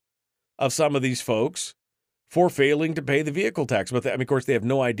accounts of some of these folks for failing to pay the vehicle tax. But of course, they have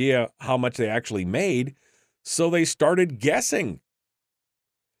no idea how much they actually made, so they started guessing.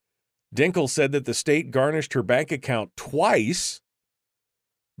 Dinkle said that the state garnished her bank account twice,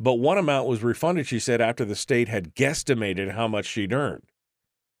 but one amount was refunded, she said, after the state had guesstimated how much she'd earned.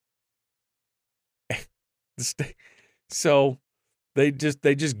 So they just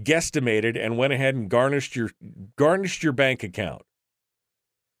guesstimated and went ahead and garnished your bank account.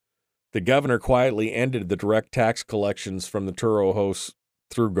 The governor quietly ended the direct tax collections from the Turo hosts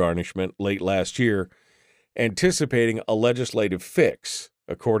through garnishment late last year, anticipating a legislative fix,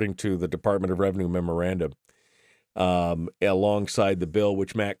 according to the Department of Revenue memorandum, alongside the bill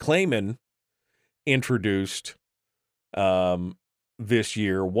which Matt Clayman introduced this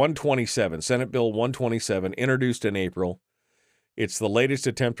year, 127, Senate Bill 127, introduced in April. It's the latest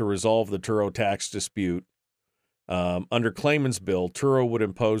attempt to resolve the Turo tax dispute. Under Clayman's bill, Turo would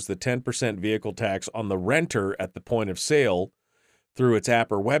impose the 10% vehicle tax on the renter at the point of sale through its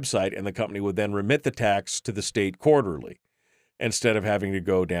app or website, and the company would then remit the tax to the state quarterly, instead of having to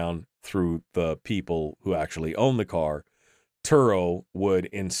go down through the people who actually own the car. Turo would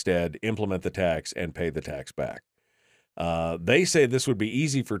instead implement the tax and pay the tax back. They say this would be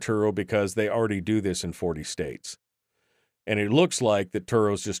easy for Turo because they already do this in 40 states. And it looks like that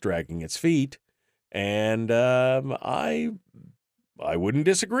Turo's just dragging its feet. And I wouldn't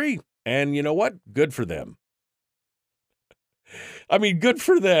disagree. And you know what? Good for them. Good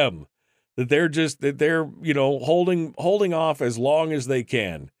for them that they're holding off as long as they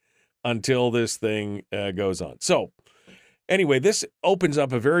can until this thing goes on. So anyway, this opens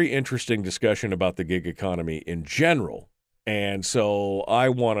up a very interesting discussion about the gig economy in general. And so I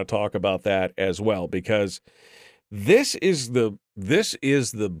want to talk about that as well, because this is the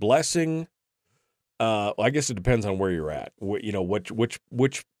blessing. I guess it depends on where you're at,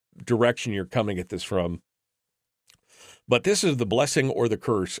 which direction you're coming at this from. But this is the blessing or the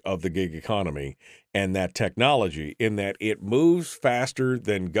curse of the gig economy and that technology, in that it moves faster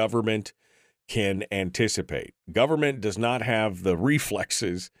than government can anticipate. Government does not have the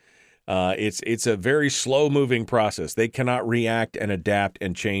reflexes. It's a very slow-moving process. They cannot react and adapt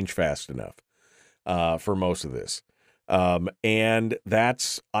and change fast enough for most of this. And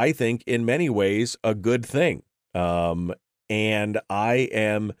that's, I think, in many ways, a good thing. And I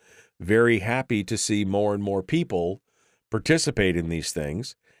am very happy to see more and more people participate in these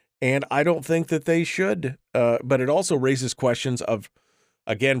things. And I don't think that they should. But it also raises questions of,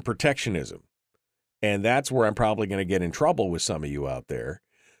 again, protectionism. And that's where I'm probably going to get in trouble with some of you out there,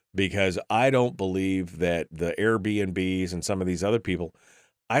 because I don't believe that the Airbnbs and some of these other people,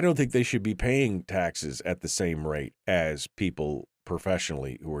 I don't think they should be paying taxes at the same rate as people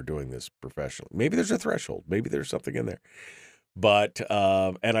professionally who are doing this professionally. Maybe there's a threshold. Maybe there's something in there. But,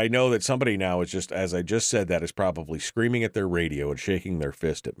 and I know that somebody now is just, as I just said, that is probably screaming at their radio and shaking their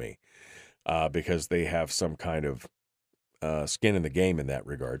fist at me because they have some kind of skin in the game in that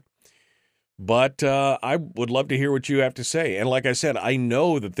regard. But I would love to hear what you have to say. And like I said, I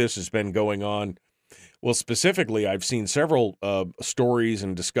know that this has been going on. Well, specifically, I've seen several stories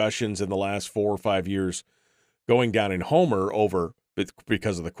and discussions in the last 4 or 5 years going down in Homer over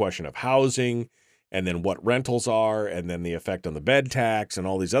because of the question of housing and then what rentals are and then the effect on the bed tax and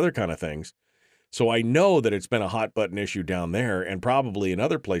all these other kind of things. So I know that it's been a hot button issue down there and probably in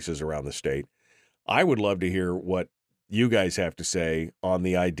other places around the state. I would love to hear what you guys have to say on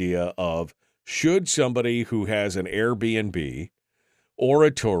the idea of, should somebody who has an Airbnb or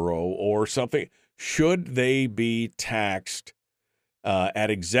a Turo or something, should they be taxed at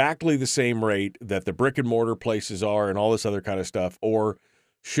exactly the same rate that the brick and mortar places are and all this other kind of stuff, or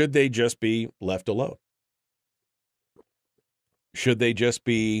should they just be left alone? Should they just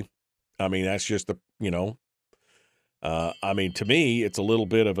be, I mean, that's just the, I mean, to me, it's a little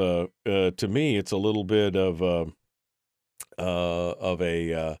bit of a,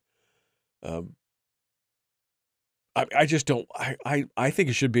 I just don't, I think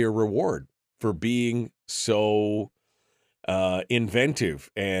it should be a reward for being so inventive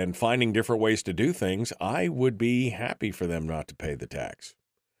and finding different ways to do things. I would be happy for them not to pay the tax.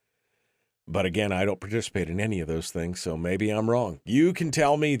 But again, I don't participate in any of those things, so maybe I'm wrong. You can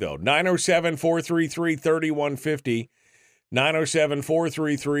tell me, though. 907-433-3150.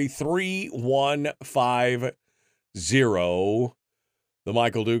 907-433-3150. The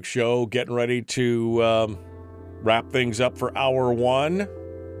Michael Duke Show, getting ready to wrap things up for hour one.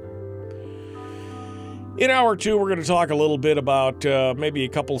 In hour two, we're going to talk a little bit about maybe a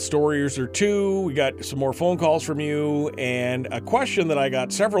couple stories or two. We got some more phone calls from you and a question that I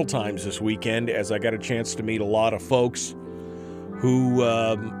got several times this weekend as I got a chance to meet a lot of folks who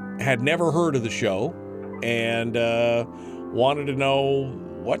had never heard of the show and wanted to know,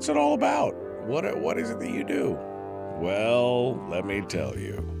 what's it all about? What is it that you do? Well, let me tell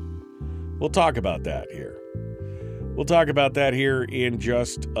you. We'll talk about that here. We'll talk about that here in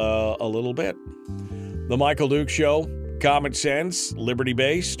just a little bit. The Michael Duke Show, common sense,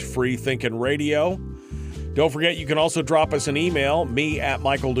 liberty-based, free-thinking radio. Don't forget, you can also drop us an email,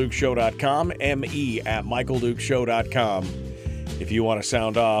 me@michaeldukeshow.com, me@michaeldukeshow.com. If you want to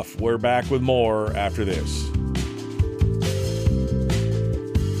sound off, we're back with more after this.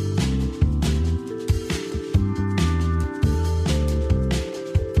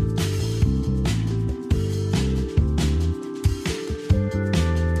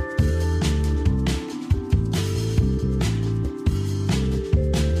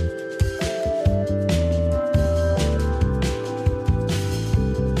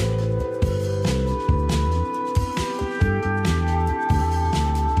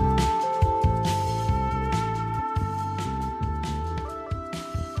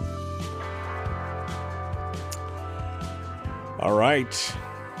 All right.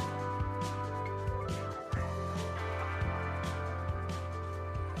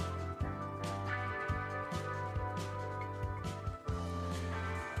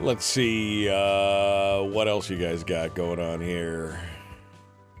 Let's see what else you guys got going on here.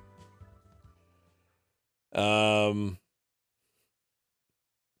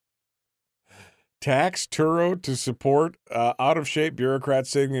 Tax Turo to support out-of-shape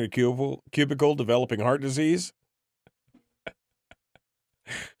bureaucrats sitting in a cubicle developing heart disease.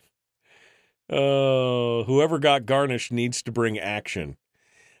 Whoever got garnished needs to bring action.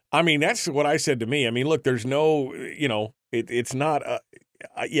 I mean, that's what I said to me. I mean, look, there's no, it's not,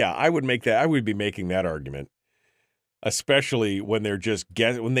 yeah, I would make that, I would be making that argument, especially when they're just,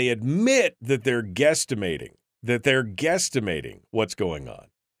 when they admit that they're guesstimating what's going on.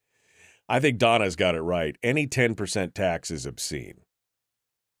 I think Donna's got it right. Any 10% tax is obscene.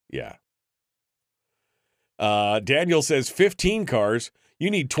 Yeah. Daniel says 15 cars. You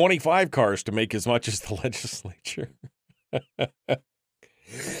need 25 cars to make as much as the legislature.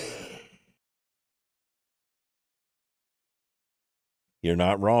 You're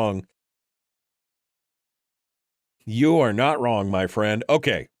not wrong. You are not wrong, my friend.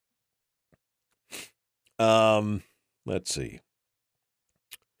 Okay. Let's see.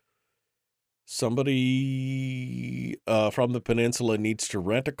 Somebody from the peninsula needs to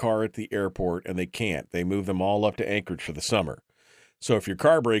rent a car at the airport, and they can't. They move them all up to Anchorage for the summer. So if your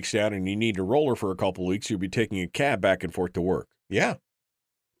car breaks down and you need a roller for a couple of weeks, you'll be taking a cab back and forth to work. Yeah.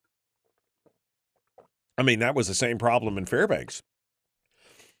 I mean, that was the same problem in Fairbanks.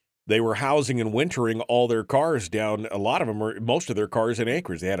 They were housing and wintering all their cars down. A lot of them were, most of their cars in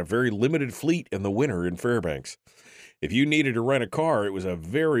Anchorage. They had a very limited fleet in the winter in Fairbanks. If you needed to rent a car, it was a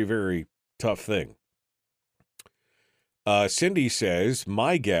very, very tough thing. Cindy says,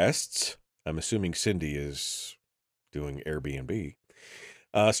 my guests, I'm assuming Cindy is doing Airbnb,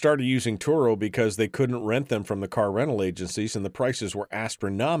 started using Turo because they couldn't rent them from the car rental agencies and the prices were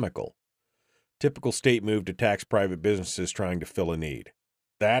astronomical. Typical state move to tax private businesses trying to fill a need.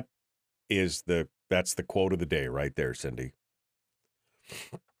 That's the quote of the day right there, Cindy.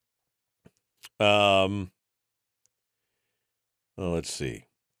 Well, let's see.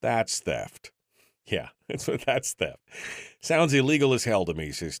 That's theft. Yeah, that's theft. Sounds illegal as hell to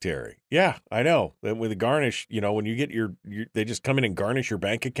me, says Terry. Yeah, I know. With the garnish, when you get your they just come in and garnish your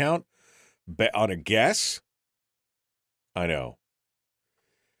bank account on a guess. I know.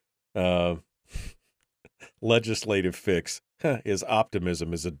 Legislative fix. His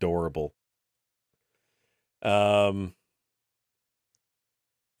optimism is adorable. Okay.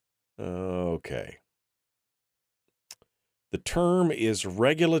 The term is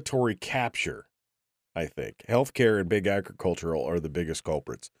regulatory capture, I think. Healthcare and big agricultural are the biggest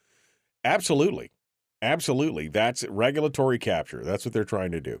culprits. Absolutely. Absolutely. That's regulatory capture. That's what they're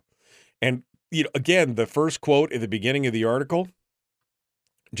trying to do. And, again, the first quote at the beginning of the article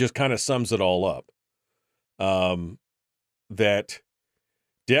just kind of sums it all up. That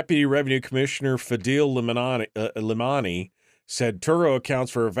Deputy Revenue Commissioner Fadil Limani said Turo accounts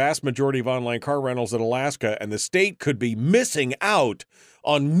for a vast majority of online car rentals in Alaska, and the state could be missing out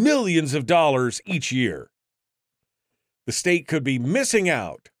on millions of dollars each year. The state could be missing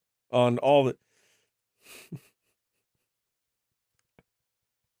out on all the...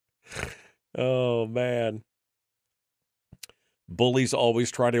 Oh, man. Bullies always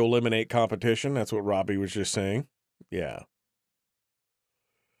try to eliminate competition. That's what Robbie was just saying. Yeah.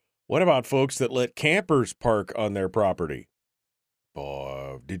 What about folks that let campers park on their property?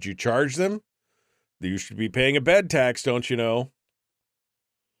 Did you charge them? You should be paying a bed tax, don't you know?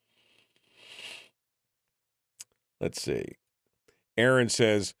 Let's see. Aaron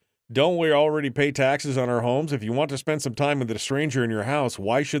says, don't we already pay taxes on our homes? If you want to spend some time with a stranger in your house,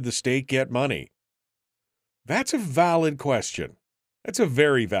 why should the state get money? That's a valid question. That's a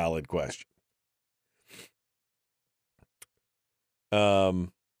very valid question.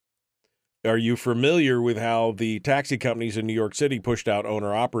 Are you familiar with how the taxi companies in New York City pushed out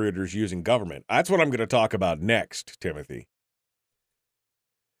owner-operators using government? That's what I'm going to talk about next, Timothy.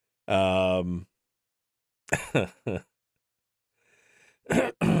 The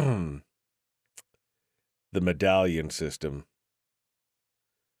medallion system.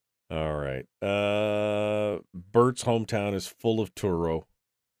 All right. Bert's hometown is full of Turo.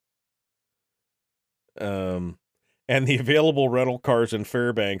 And the available rental cars in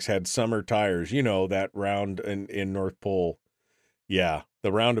Fairbanks had summer tires. You know, that round in North Pole. Yeah,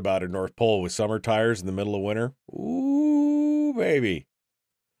 the roundabout in North Pole with summer tires in the middle of winter. Ooh, baby.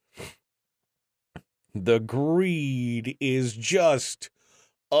 The greed is just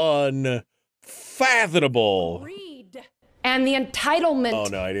unfathomable. Greed and the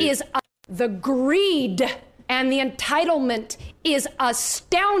entitlement is the greed and the entitlement is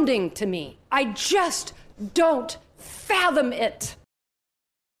astounding to me. I just don't fathom it.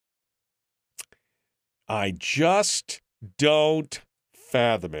 I just don't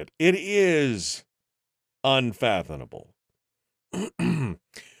fathom it. It is unfathomable.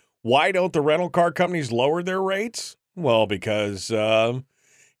 Why don't the rental car companies lower their rates? Well, because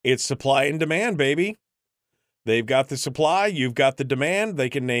it's supply and demand, baby. They've got the supply, you've got the demand. They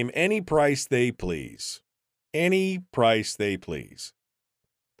can name any price they please. Any price they please.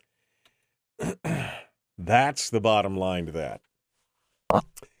 That's the bottom line to that.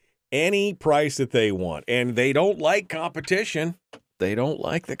 Any price that they want. And they don't like competition. They don't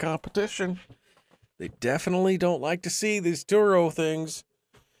like the competition. They definitely don't like to see these Turo things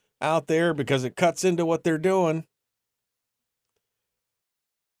out there because it cuts into what they're doing.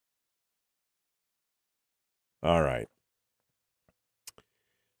 All right.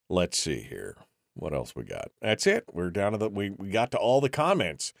 Let's see here. What else we got? That's it. We're down to we got to all the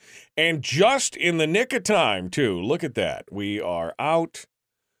comments. And just in the nick of time, too. Look at that. We are out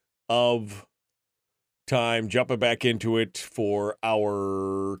of time. Jumping back into it for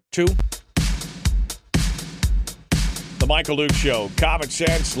hour 2. The Michael Duke Show. Common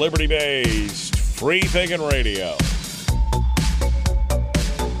sense, liberty-based, free-thinking radio.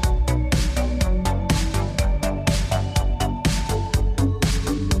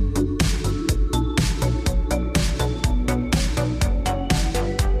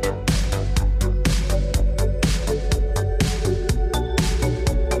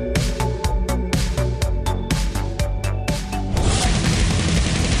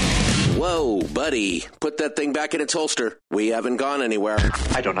 Buddy, put that thing back in its holster. We haven't gone anywhere.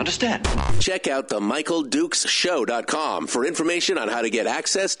 I don't understand. Check out the MichaelDukesShow.com for information on how to get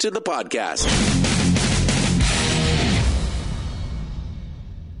access to the podcast.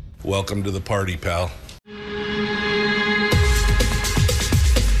 Welcome to the party, pal.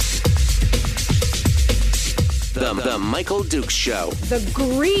 The Michael Dukes Show. The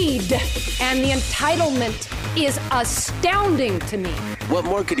greed and the entitlement is astounding to me. What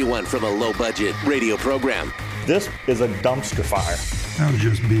more could you want from a low-budget radio program? This is a dumpster fire. That was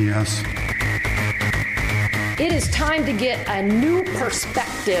just BS. It is time to get a new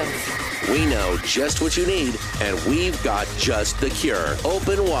perspective. We know just what you need, and we've got just the cure.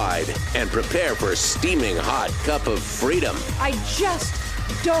 Open wide and prepare for a steaming hot cup of freedom. I just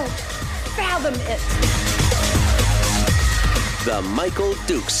don't fathom it. The Michael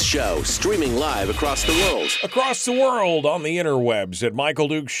Dukes Show, streaming live across the world. Across the world on the interwebs at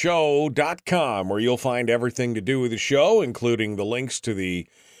michaeldukeshow.com, where you'll find everything to do with the show, including the links to the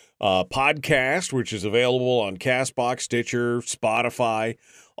podcast, which is available on CastBox, Stitcher, Spotify.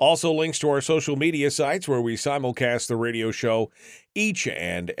 Also links to our social media sites where we simulcast the radio show each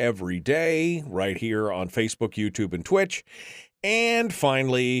and every day, right here on Facebook, YouTube, and Twitch. And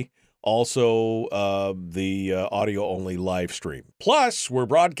finally, also the audio-only live stream. Plus, we're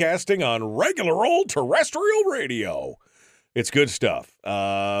broadcasting on regular old terrestrial radio. It's good stuff.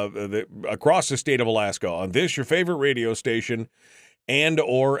 Across the state of Alaska on this, your favorite radio station, and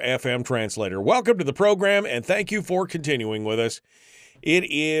or FM translator. Welcome to the program, and thank you for continuing with us. It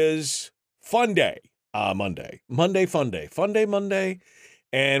is Funday Monday. Funday Monday.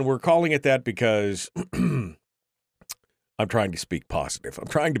 And we're calling it that because I'm trying to speak positive. I'm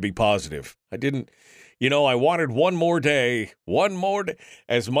trying to be positive. I wanted one more day.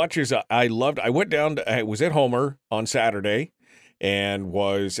 As much as I was at Homer on Saturday and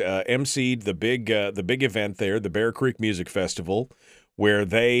was emceed the big event there, the Bear Creek Music Festival, where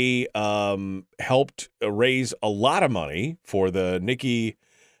they helped raise a lot of money for the Nikki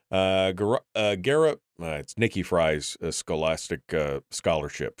it's Nikki Fry's Scholastic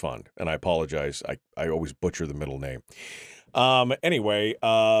Scholarship Fund. And I apologize. I always butcher the middle name. Anyway,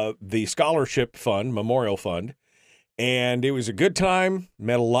 the Scholarship Fund, Memorial Fund. And it was a good time.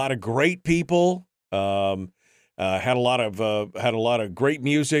 Met a lot of great people. Had a lot of great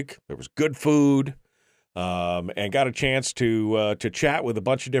music. There was good food. And got a chance to chat with a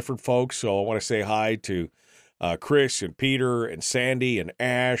bunch of different folks. So I want to say hi to Chris and Peter and Sandy and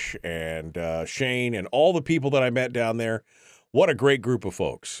Ash and Shane and all the people that I met down there. What a great group of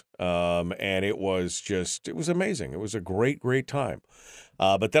folks. And it was amazing. It was a great, great time.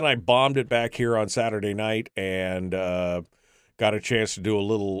 But then I bombed it back here on Saturday night and got a chance to do a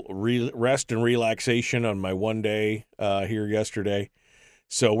little rest and relaxation on my one day here yesterday.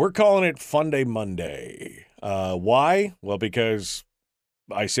 So we're calling it Funday Monday. Why? Well, because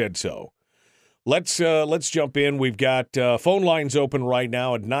I said so. Let's jump in. We've got phone lines open right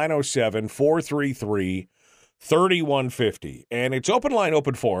now at 907-433-3150. And it's open line,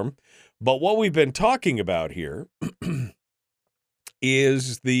 open forum. But what we've been talking about here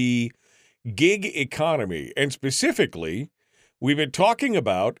is the gig economy. And specifically, we've been talking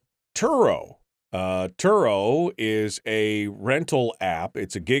about Turo. Turo is a rental app.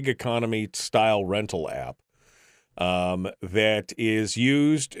 It's a gig economy style rental app that is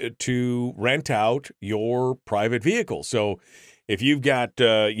used to rent out your private vehicle. So if you've got,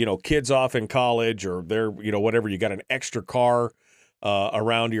 kids off in college or they're, whatever, you got an extra car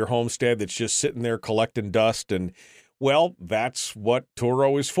around your homestead that's just sitting there collecting dust. And, well, that's what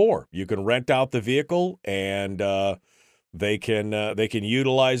Turo is for. You can rent out the vehicle and they can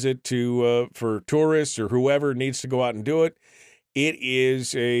utilize it for tourists or whoever needs to go out and do it. It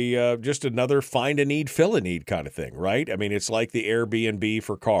is just another find a need, fill a need kind of thing, right? I mean, it's like the Airbnb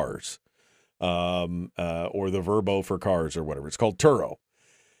for cars, or the Vrbo for cars or whatever. It's called Turo.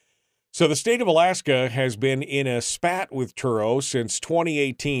 So the state of Alaska has been in a spat with Turo since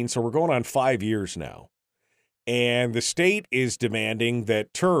 2018, so we're going on 5 years now. And the state is demanding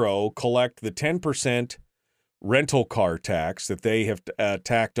that Turo collect the 10% rental car tax that they have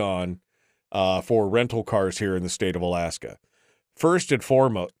tacked on for rental cars here in the state of Alaska. First and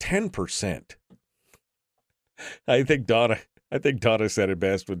foremost, 10%. I think Donna said it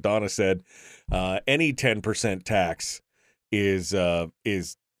best. But Donna said any 10% tax is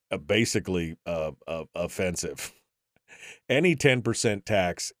basically offensive. Any 10%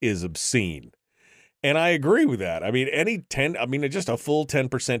 tax is obscene. And I agree with that. I mean, just a full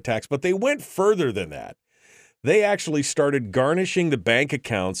 10% tax, but they went further than that. They actually started garnishing the bank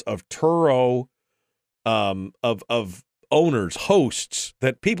accounts of Turo, of owners, hosts,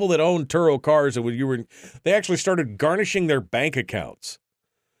 that people that own Turo cars, and they actually started garnishing their bank accounts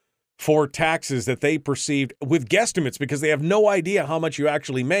for taxes that they perceived with guesstimates because they have no idea how much you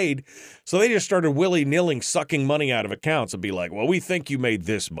actually made. So they just started willy-nilly sucking money out of accounts and be like, well, we think you made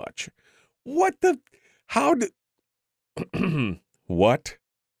this much. What the hell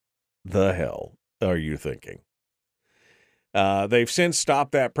are you thinking? They've since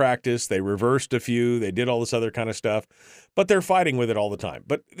stopped that practice. They reversed a few. They did all this other kind of stuff, but they're fighting with it all the time.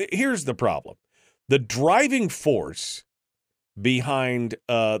 But here's the problem. The driving force behind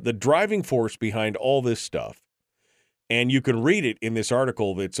all this stuff And you can read it in this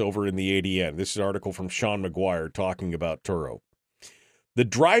article that's over in the ADN. This is an article from Sean McGuire talking about Turo. The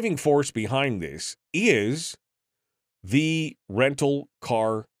driving force behind this is the rental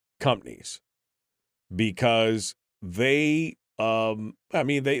car companies, because they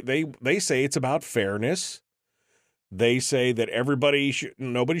say it's about fairness. They say that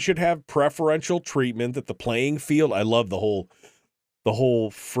nobody should have preferential treatment, that the playing field, I love the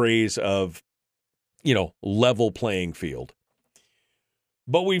whole phrase of, level playing field.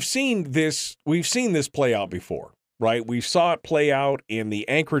 But we've seen this play out before, right? We saw it play out in the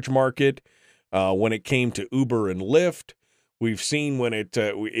Anchorage market when it came to Uber and Lyft. We've seen when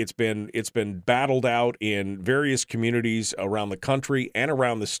it's been battled out in various communities around the country and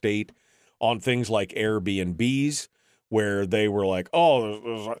around the state on things like Airbnbs, where they were like,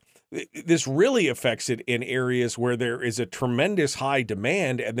 oh, this really affects it in areas where there is a tremendous high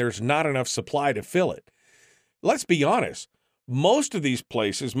demand and there's not enough supply to fill it. Let's be honest. Most of these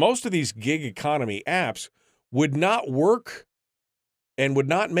places, most of these gig economy apps would not work and would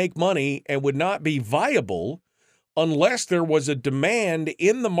not make money and would not be viable unless there was a demand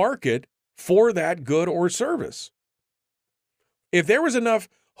in the market for that good or service. If there was enough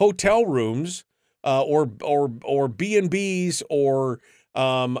hotel rooms or B&Bs or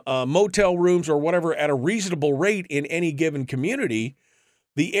motel rooms or whatever at a reasonable rate in any given community,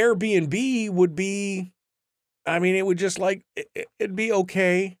 the Airbnb would be, it would just it'd be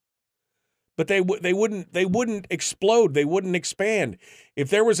okay. But they wouldn't explode. They wouldn't expand. If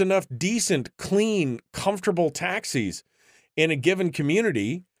there was enough decent, clean, comfortable taxis in a given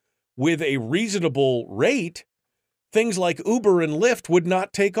community with a reasonable rate, things like Uber and Lyft would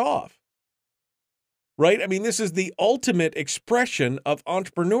not take off. Right? This is the ultimate expression of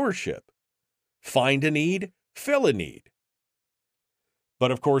entrepreneurship. Find a need, fill a need.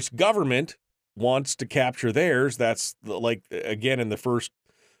 But of course, government wants to capture theirs. That's again, in the first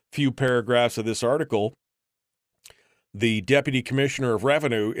few paragraphs of this article, the deputy commissioner of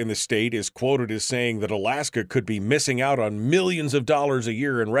revenue in the state is quoted as saying that Alaska could be missing out on millions of dollars a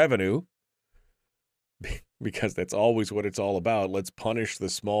year in revenue, because that's always what it's all about. Let's punish the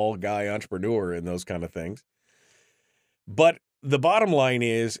small guy entrepreneur and those kind of things. But the bottom line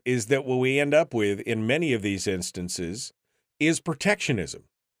is that what we end up with in many of these instances is protectionism.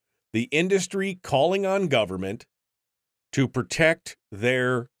 The industry calling on government to protect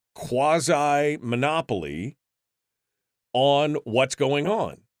their quasi-monopoly on what's going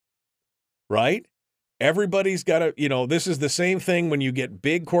on, right? Everybody's got to, this is the same thing when you get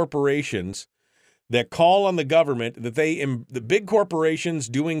big corporations that call on the government, that the big corporations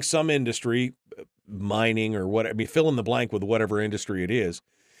doing some industry, mining or what, fill in the blank with whatever industry it is,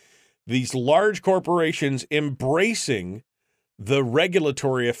 these large corporations embracing the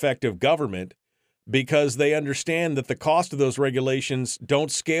regulatory effect of government because they understand that the cost of those regulations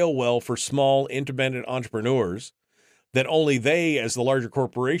don't scale well for small, independent entrepreneurs, that only they, as the larger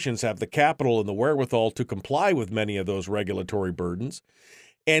corporations, have the capital and the wherewithal to comply with many of those regulatory burdens.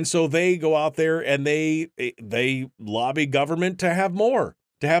 And so they go out there and they lobby government to have more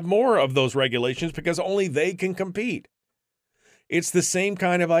of those regulations because only they can compete. It's the same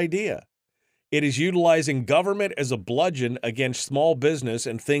kind of idea. It is utilizing government as a bludgeon against small business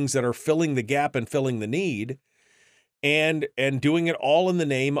and things that are filling the gap and filling the need, and doing it all in the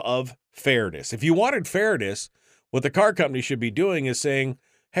name of fairness. If you wanted fairness, what the car company should be doing is saying,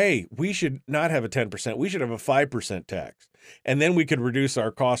 hey, we should not have a 10%. We should have a 5% tax. And then we could reduce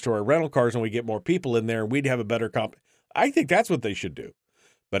our cost to our rental cars and we get more people in there and we'd have a better I think that's what they should do.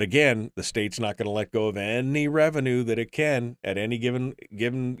 But again, the state's not going to let go of any revenue that it can at any given,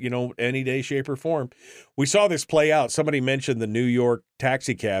 any day, shape, or form. We saw this play out. Somebody mentioned the New York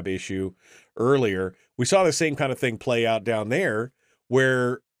taxi cab issue earlier. We saw the same kind of thing play out down there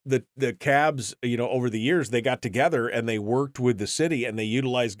where the cabs, over the years, they got together and they worked with the city and they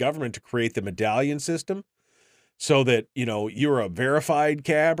utilized government to create the medallion system so that, you're a verified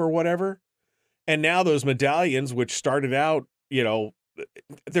cab or whatever. And now those medallions, which started out,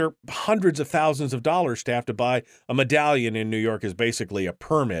 they're hundreds of thousands of dollars to have to buy a medallion in New York is basically a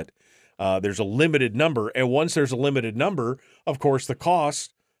permit. There's a limited number. And once there's a limited number, of course, the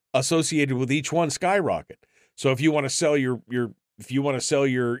costs associated with each one skyrocket. So if you want to sell your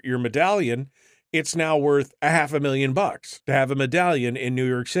medallion, it's now worth $500,000 to have a medallion in New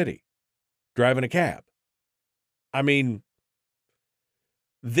York City, driving a cab.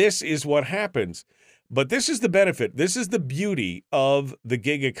 This is what happens. But this is the benefit. This is the beauty of the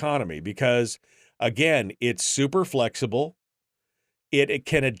gig economy because, again, it's super flexible. It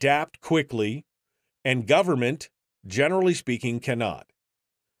can adapt quickly, and government, generally speaking, cannot.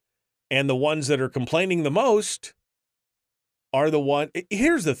 And the ones that are complaining the most are the one.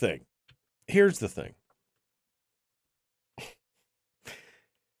 Here's the thing.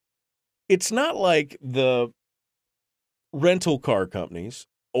 It's not like the rental car companies,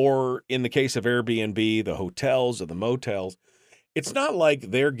 or in the case of Airbnb, the hotels or the motels, it's not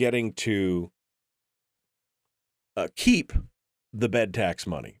like they're getting to keep the bed tax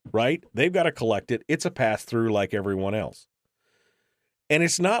money, right? They've got to collect it. It's a pass-through like everyone else. And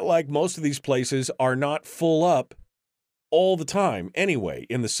it's not like most of these places are not full up all the time anyway,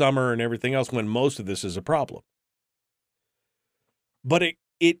 in the summer and everything else, when most of this is a problem. But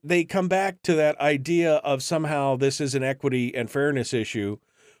they come back to that idea of somehow this is an equity and fairness issue,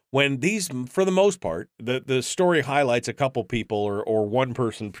 when these, for the most part, the story highlights a couple people or one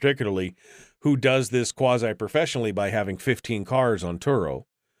person particularly who does this quasi-professionally by having 15 cars on Turo.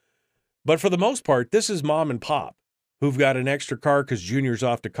 But for the most part, this is mom and pop who've got an extra car because Junior's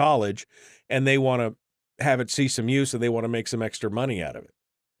off to college and they want to have it see some use and they want to make some extra money out of it.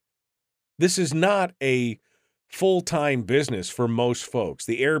 This is not a full-time business for most folks.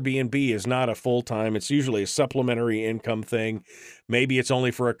 The Airbnb is not a full-time. It's usually a supplementary income thing. Maybe it's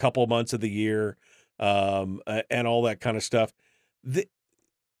only for a couple months of the year, and all that kind of stuff.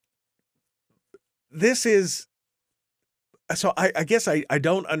 This is, so I guess I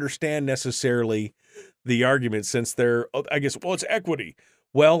don't understand necessarily the argument, since it's equity.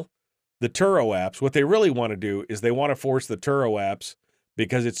 Well, the Turo apps, what they really want to do is they want to force the Turo apps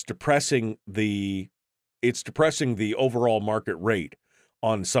because it's depressing the overall market rate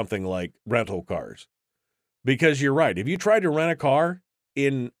on something like rental cars. Because you're right. If you tried to rent a car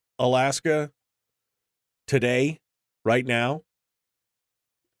in Alaska today, right now,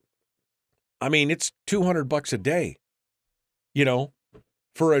 I mean, it's $200 a day,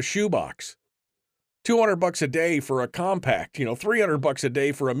 for a shoebox. $200 a day for a compact, $300 a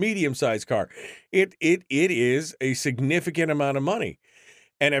day for a medium-sized car. It is a significant amount of money.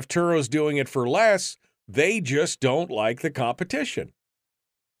 And if Turo's doing it for less, they just don't like the competition.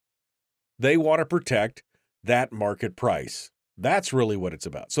 They want to protect that market price. That's really what it's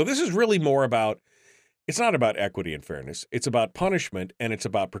about. So this is really more about, it's not about equity and fairness. It's about punishment, and it's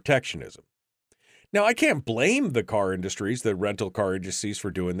about protectionism. Now, I can't blame the car industries, the rental car industries, for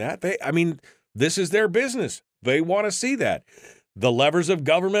doing that. This is their business. They want to see that. The levers of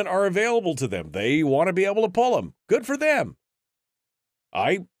government are available to them. They want to be able to pull them. Good for them.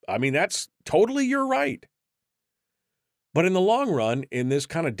 I mean, that's totally your right. But in the long run, in this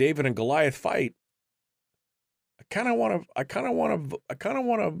kind of David and Goliath fight, I kind of want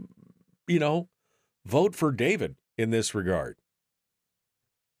to, vote for David in this regard.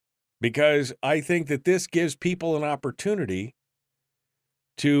 Because I think that this gives people an opportunity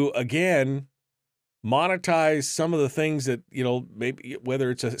to, again, monetize some of the things that, maybe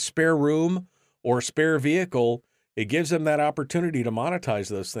whether it's a spare room or a spare vehicle, it gives them that opportunity to monetize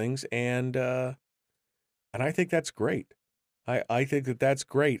those things. And I think that's great. I think that that's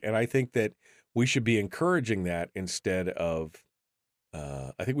great. And I think that we should be encouraging that instead of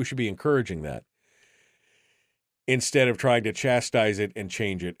trying to chastise it and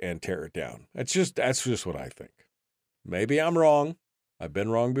change it and tear it down. That's just what I think. Maybe I'm wrong. I've been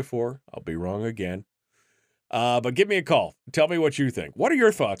wrong before. I'll be wrong again. But give me a call. Tell me what you think. What are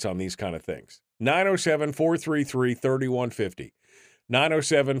your thoughts on these kind of things? 907-433-3150.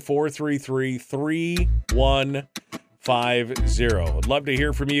 907-433-3150. I'd love to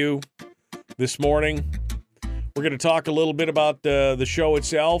hear from you this morning. We're going to talk a little bit about the show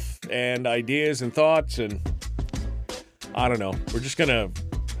itself and ideas and thoughts, and I don't know. We're just gonna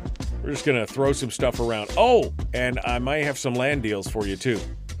throw some stuff around. Oh, and I might have some land deals for you too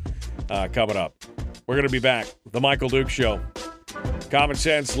coming up. We're gonna be back. The Michael Duke Show. Common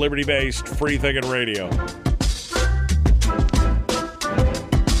sense, liberty-based, free-thinking radio.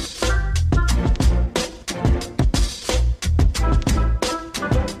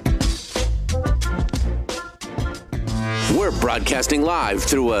 We're broadcasting live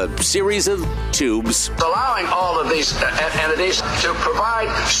through a series of tubes. Allowing all of these entities to provide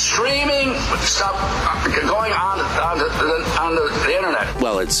streaming stuff going on the internet.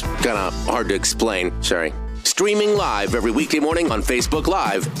 Well, it's kind of hard to explain. Sorry. Streaming live every weekday morning on Facebook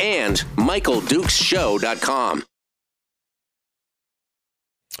Live and MichaelDukesShow.com.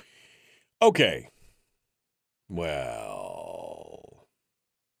 Okay. Well,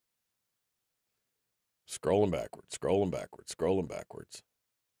 scrolling backwards.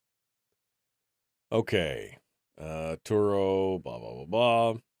 Okay. Turo, blah, blah, blah,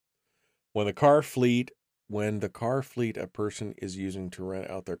 blah. When the car fleet a person is using to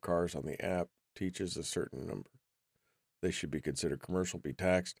rent out their cars on the app teaches a certain number, they should be considered commercial, be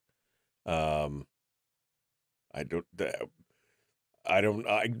taxed. I'm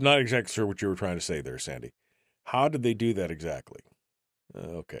not exactly sure what you were trying to say there, Sandy. How did they do that exactly?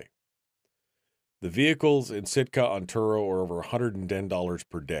 Okay. The vehicles in Sitka on Turo are over $110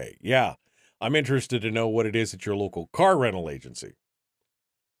 per day. Yeah, I'm interested to know what it is at your local car rental agency.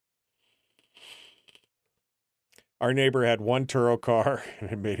 Our neighbor had one Turo car,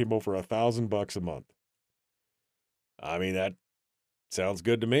 and it made him over $1,000 a month. I mean, that sounds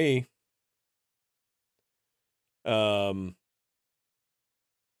good to me.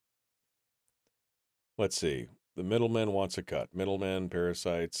 Let's see. The middleman wants a cut. Middleman,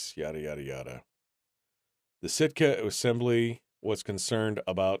 parasites, yada, yada, yada. The Sitka Assembly was concerned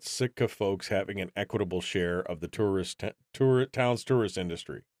about Sitka folks having an equitable share of the town's tourist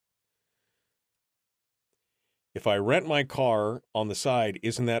industry. If I rent my car on the side,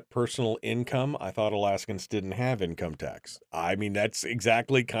 isn't that personal income? I thought Alaskans didn't have income tax. I mean, that's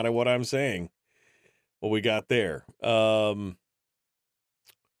exactly kind of what I'm saying. What we got there.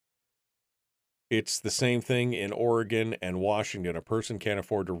 It's the same thing in Oregon and Washington. A person can't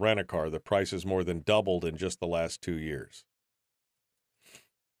afford to rent a car. The price has more than doubled in just the last 2 years.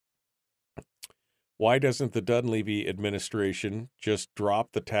 Why doesn't the Dunleavy administration just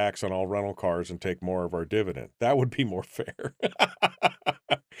drop the tax on all rental cars and take more of our dividend? That would be more fair.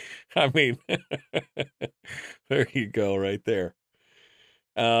 I mean, there you go right there.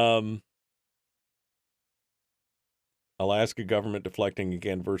 Alaska government deflecting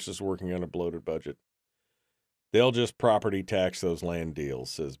again versus working on a bloated budget. They'll just property tax those land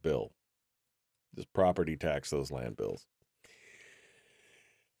deals, says Bill. Just property tax those land bills.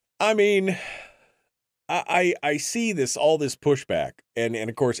 I mean, I see all this pushback, and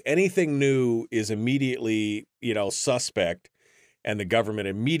of course anything new is immediately, suspect, and the government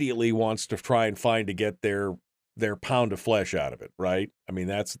immediately wants to try and find to get their pound of flesh out of it, right? I mean,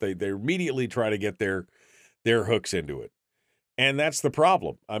 they immediately try to get their hooks into it. And that's the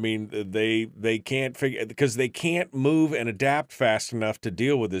problem. I mean, they can't figure, because they can't move and adapt fast enough to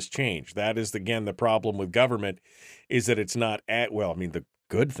deal with this change. That is, again, the problem with government, is that it's not the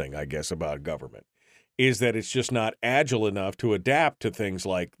good thing, I guess, about government is that it's just not agile enough to adapt to things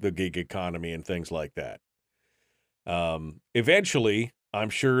like the gig economy and things like that. Eventually,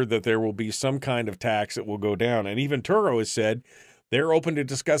 I'm sure that there will be some kind of tax that will go down. And even Turo has said they're open to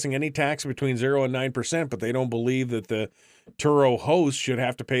discussing any tax between 0 and 9%, but they don't believe that the Turo host should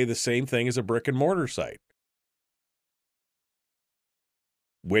have to pay the same thing as a brick and mortar site.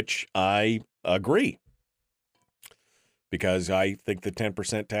 Which I agree, because I think the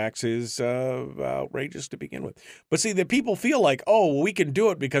 10% tax is outrageous to begin with. But see, the people feel like, we can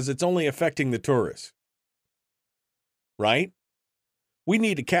do it because it's only affecting the tourists, right? We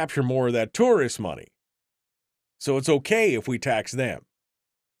need to capture more of that tourist money. So it's okay if we tax them.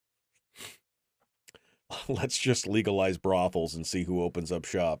 Let's just legalize brothels and see who opens up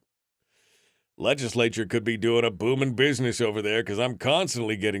shop. Legislature could be doing a booming business over there because I'm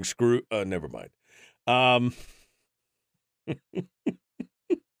constantly getting screwed. Never mind.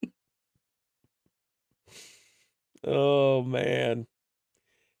 Oh, man.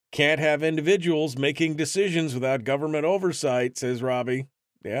 Can't have individuals making decisions without government oversight, says Robbie.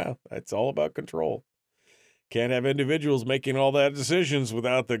 Yeah, it's all about control. Can't have individuals making all that decisions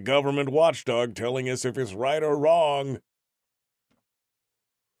without the government watchdog telling us if it's right or wrong.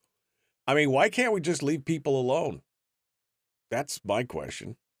 I mean, why can't we just leave people alone? That's my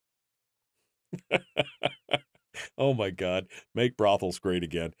question. Oh, my God. Make brothels great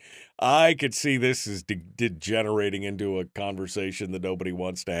again. I could see this as degenerating into a conversation that nobody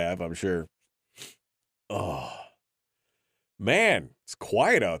wants to have, I'm sure. Oh, man, it's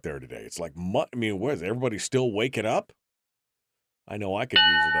quiet out there today. It's like, what is everybody still waking up? I know I could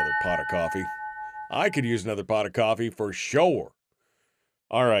use another pot of coffee. I could use another pot of coffee for sure.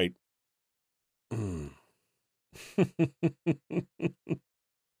 All right.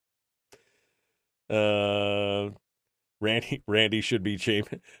 Randy should be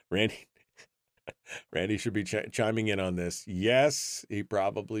chiming in on this. Yes, he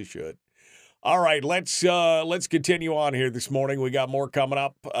probably should. All right, let's continue on here this morning. We got more coming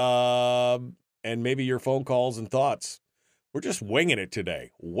up, and maybe your phone calls and thoughts. We're just winging it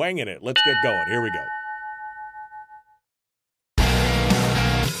today. Winging it. Let's get going. Here we go.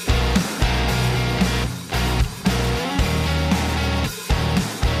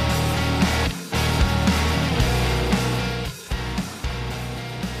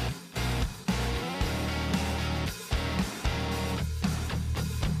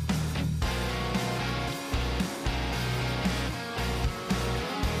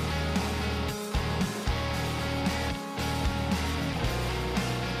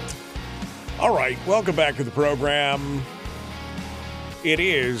 All right, welcome back to the program. It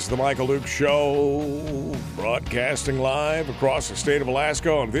is the Michael Luke Show, broadcasting live across the state of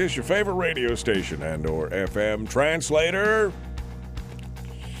Alaska on this, your favorite radio station and or FM translator.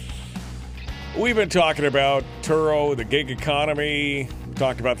 We've been talking about Turo, the gig economy. We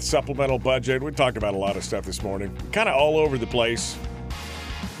talked about the supplemental budget. We talked about a lot of stuff this morning. Kind of all over the place.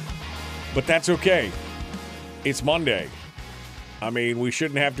 But that's okay. It's Monday. I mean, we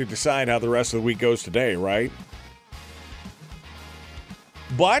shouldn't have to decide how the rest of the week goes today, right?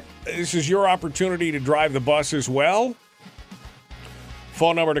 But this is your opportunity to drive the bus as well.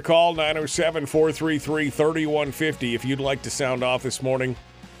 Phone number to call, 907-433-3150. If you'd like to sound off this morning,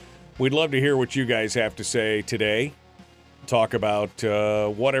 we'd love to hear what you guys have to say today. Talk about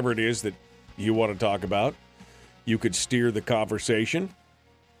whatever it is that you want to talk about. You could steer the conversation.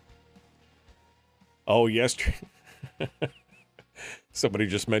 Oh, yesterday. Somebody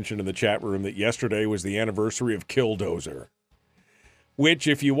just mentioned in the chat room that yesterday was the anniversary of Killdozer. Which,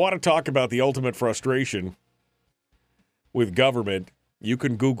 if you want to talk about the ultimate frustration with government, you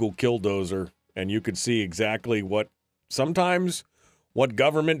can Google Killdozer and you can see exactly what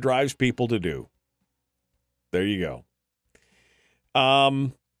government drives people to do. There you go.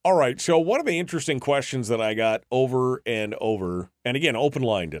 All right, so one of the interesting questions that I got over and over, and again, open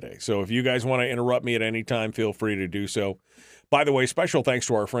line today. So if you guys want to interrupt me at any time, feel free to do so. By the way, special thanks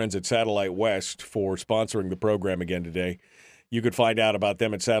to our friends at Satellite West for sponsoring the program again today. You could find out about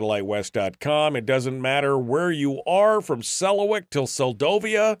them at satellitewest.com. It doesn't matter where you are, from Selawik till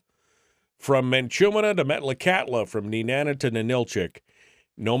Seldovia, from Menchumina to Metlakatla, from Nenana to Ninilchik.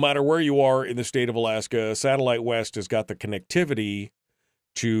 No matter where you are in the state of Alaska, Satellite West has got the connectivity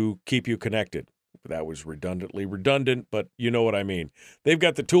to keep you connected. That was redundantly redundant, but you know what I mean. They've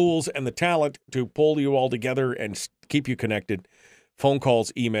got the tools and the talent to pull you all together and keep you connected. Phone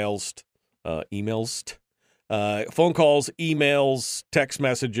calls, emails, phone calls, emails, text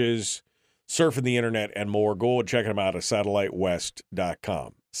messages, surfing the internet, and more. Go and check them out at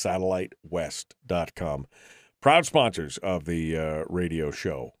satellitewest.com. Satellitewest.com. Proud sponsors of the radio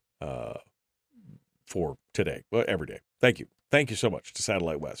show for today. Well, every day. Thank you. Thank you so much to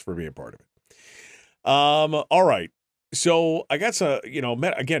Satellite West for being part of it. All right. So I got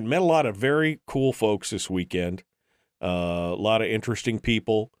met a lot of very cool folks this weekend. A lot of interesting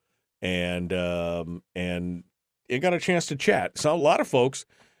people. And it got a chance to chat. So a lot of folks,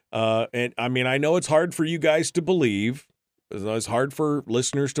 and I mean, I know it's hard for you guys to believe. It's hard for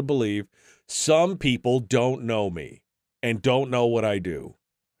listeners to believe. Some people don't know me and don't know what I do.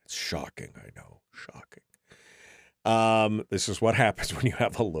 It's shocking, I know. Shocking. This is what happens when you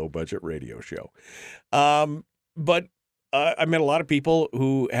have a low-budget radio show. But I met a lot of people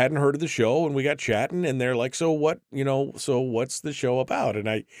who hadn't heard of the show, and we got chatting, and they're like, so what's the show about? And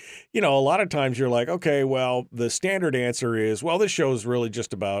a lot of times you're like, okay, well, the standard answer is, well, this show is really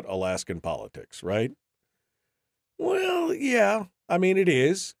just about Alaskan politics, right? Well, yeah, I mean, it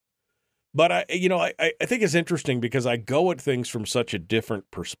is. But I think it's interesting because I go at things from such a different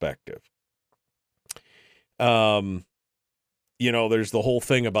perspective. There's the whole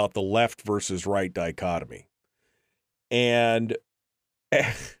thing about the left versus right dichotomy. And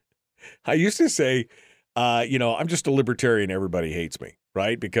I used to say, I'm just a libertarian. Everybody hates me,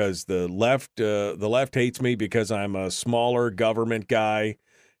 right? Because the left hates me because I'm a smaller government guy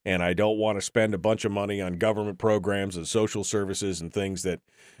and I don't want to spend a bunch of money on government programs and social services and things that,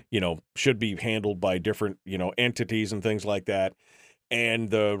 should be handled by different, entities and things like that. And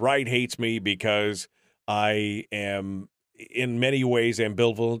the right hates me because I am in many ways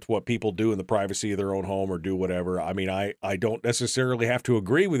ambivalent to what people do in the privacy of their own home or do whatever. I mean, I don't necessarily have to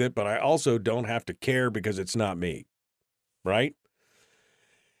agree with it, but I also don't have to care because it's not me, right?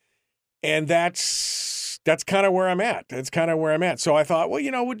 And that's kind of where I'm at. That's kind of where I'm at. So I thought, well,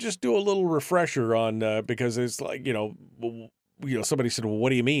 we'll just do a little refresher on because it's like, somebody said, well, what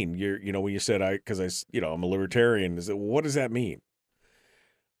do you mean? When you said I'm a libertarian, what does that mean?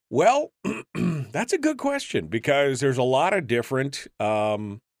 Well, that's a good question because there's a lot of different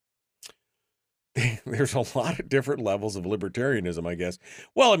levels of libertarianism, I guess.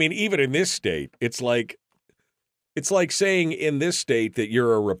 Well, I mean, even in this state, it's like saying in this state that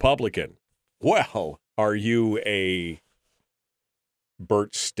you're a Republican. Well, are you a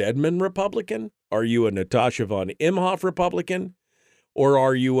Bert Stedman Republican? Are you a Natasha von Imhoff Republican? Or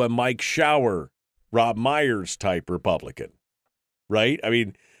are you a Mike Schauer, Rob Myers type Republican? Right? I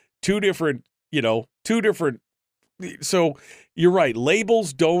mean, two different. So you're right.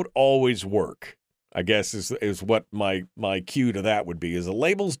 Labels don't always work, I guess is what my cue to that would be, is the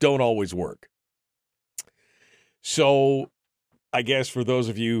labels don't always work. So I guess for those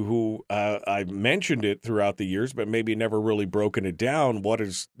of you who I've mentioned it throughout the years, but maybe never really broken it down, what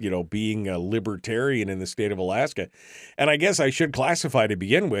is, being a libertarian in the state of Alaska? And I guess I should classify to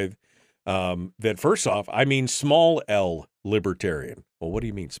begin with that first off, I mean small L libertarian. Well, what do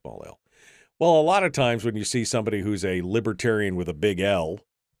you mean small L? Well, a lot of times when you see somebody who's a libertarian with a big L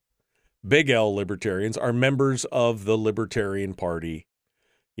libertarians are members of the Libertarian Party.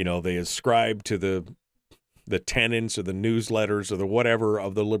 They ascribe to the tenets or the newsletters or the whatever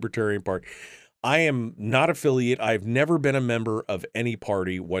of the Libertarian Party. I am not affiliate. I've never been a member of any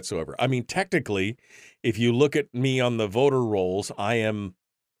party whatsoever. I mean, technically, if you look at me on the voter rolls, I am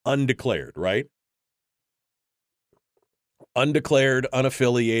undeclared, right? Undeclared,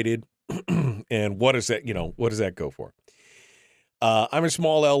 unaffiliated. And what does that, what does that go for? I'm a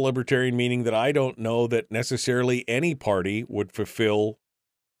small L libertarian, meaning that I don't know that necessarily any party would fulfill,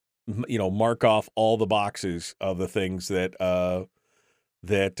 mark off all the boxes of the things that I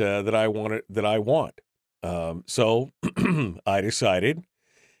want. So I decided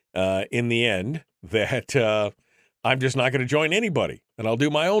in the end that I'm just not going to join anybody, and I'll do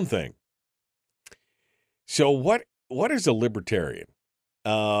my own thing. So what is a libertarian?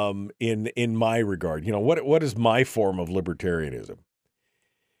 In my regard, what is my form of libertarianism?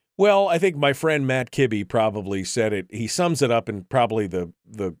 Well, I think my friend Matt Kibbe probably said it. He sums it up in probably the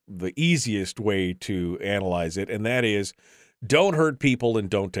easiest way to analyze it, and that is, don't hurt people and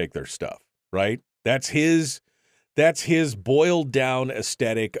don't take their stuff. Right? That's his boiled down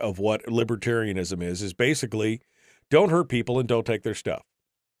aesthetic of what libertarianism is basically don't hurt people and don't take their stuff.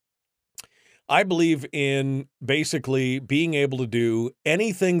 I believe in basically being able to do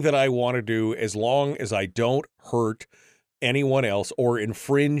anything that I want to do as long as I don't hurt anyone else or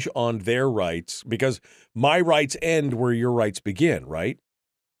infringe on their rights, because my rights end where your rights begin, right?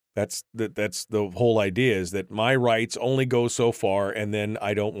 That's the whole idea, is that my rights only go so far, and then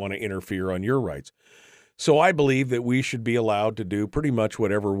I don't want to interfere on your rights. So I believe that we should be allowed to do pretty much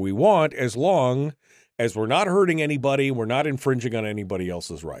whatever we want as long as we're not hurting anybody, we're not infringing on anybody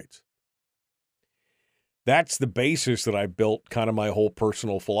else's rights. That's the basis that I built kind of my whole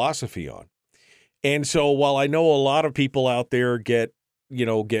personal philosophy on. And so while I know a lot of people out there get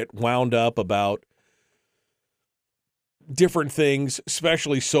wound up about different things,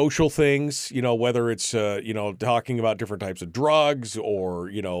 especially social things, whether it's, talking about different types of drugs or,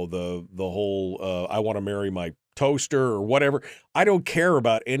 the whole I want to marry my toaster or whatever. I don't care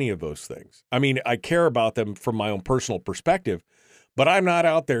about any of those things. I mean, I care about them from my own personal perspective, but I'm not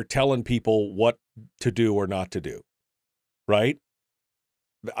out there telling people what to do or not to do, right?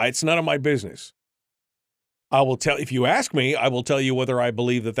 It's none of my business. If you ask me, I will tell you whether I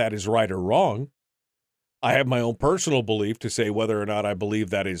believe that is right or wrong. I have my own personal belief to say whether or not I believe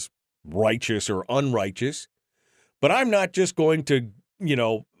that is righteous or unrighteous, but I'm not just going to,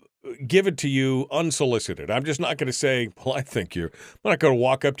 give it to you unsolicited. I'm just not going to say, well, I think I'm not going to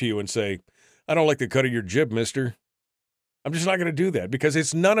walk up to you and say, I don't like the cut of your jib, mister. I'm just not going to do that because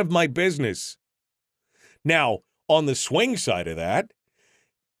it's none of my business. Now, on the swing side of that,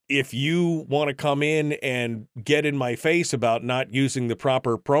 if you want to come in and get in my face about not using the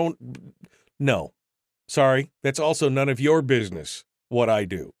proper no. Sorry, that's also none of your business what I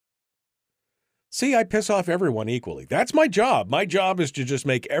do. See, I piss off everyone equally. That's my job. My job is to just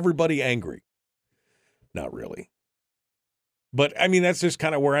make everybody angry. Not really. But, I mean, that's just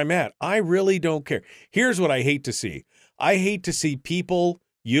kind of where I'm at. I really don't care. Here's what I hate to see. I hate to see people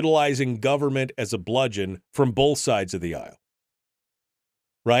utilizing government as a bludgeon from both sides of the aisle.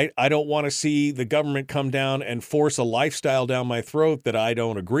 Right? I don't want to see the government come down and force a lifestyle down my throat that I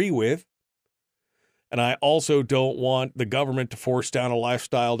don't agree with. And I also don't want the government to force down a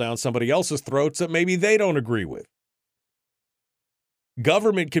lifestyle down somebody else's throats that maybe they don't agree with.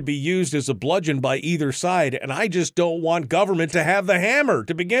 Government could be used as a bludgeon by either side, and I just don't want government to have the hammer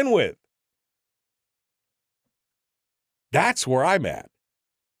to begin with. That's where I'm at.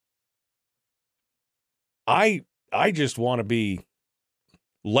 I just want to be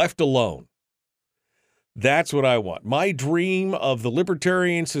left alone. That's what I want. My dream of the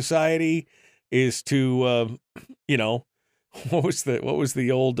libertarian society is to, what was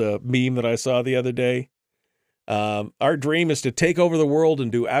the old meme that I saw the other day? Our dream is to take over the world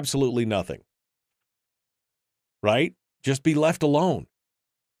and do absolutely nothing. Right? Just be left alone.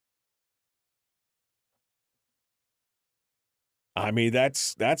 I mean,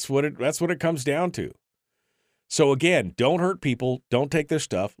 that's what it comes down to. So again, don't hurt people, don't take their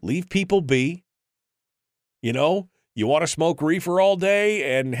stuff, leave people be. You want to smoke reefer all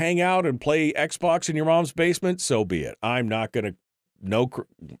day and hang out and play Xbox in your mom's basement? So be it. I'm not going to,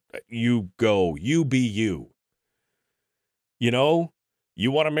 you go, you be you. You know,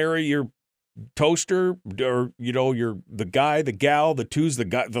 you want to marry your toaster, or you're the guy, the gal, the twos, the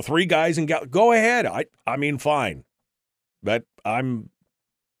guy, the three guys and gal. Go ahead. I mean, fine. But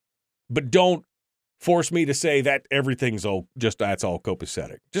don't force me to say that everything's that's all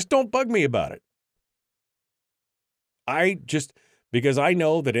copacetic. Just don't bug me about it. Because I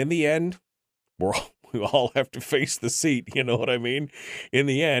know that in the end, we all have to face the seat. You know what I mean? In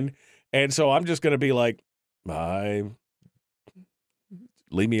the end. And so I'm just going to be like,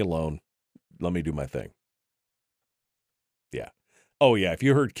 leave me alone. Let me do my thing. Yeah. Oh, yeah. If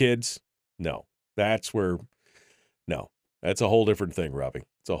you hurt kids, no. That's a whole different thing, Robbie.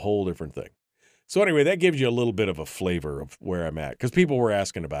 It's a whole different thing. So anyway, that gives you a little bit of a flavor of where I'm at, because people were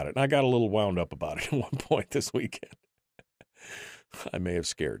asking about it, and I got a little wound up about it at one point this weekend. I may have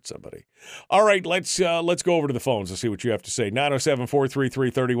scared somebody. All right, let's go over to the phones and see what you have to say.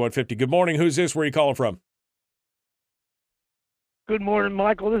 907-433-3150. Good morning. Who's this? Where are you calling from? Good morning,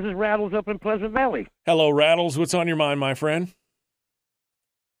 Michael. This is Rattles up in Pleasant Valley. Hello, Rattles. What's on your mind, my friend?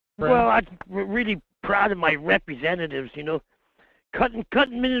 Well, I'm really proud of my representatives,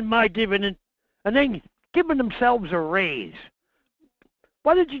 cutting in my dividend and then giving themselves a raise.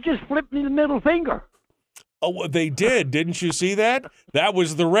 Why did you just flip me the middle finger? Oh, they did. Didn't you see that? That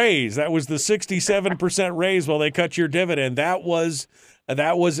was the raise. That was the 67% raise while they cut your dividend. That was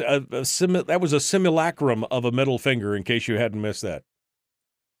a simulacrum of a middle finger, in case you hadn't missed that.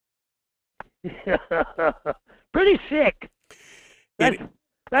 Pretty sick.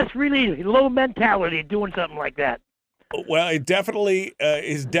 That's really low mentality doing something like that. Well, it definitely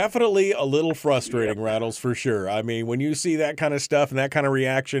is definitely a little frustrating, Rattles, for sure. I mean, when you see that kind of stuff and that kind of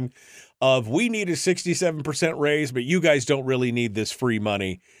reaction of, we need a 67% raise, but you guys don't really need this free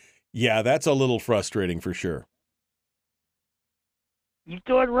money. Yeah, that's a little frustrating for sure. You're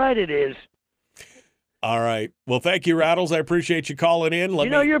doing right, it is. All right. Well, thank you, Rattles. I appreciate you calling in.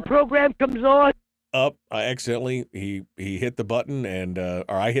 Your program comes on. I accidentally, he hit the button, or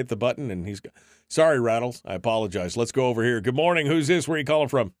I hit the button, and he's... Sorry, Rattles. I apologize. Let's go over here. Good morning. Who's this? Where are you calling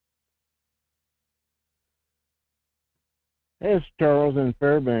from? Hey, it's Charles in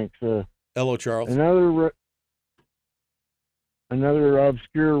Fairbanks. Hello, Charles. Another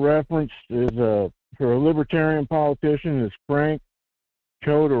obscure reference is for a libertarian politician is Frank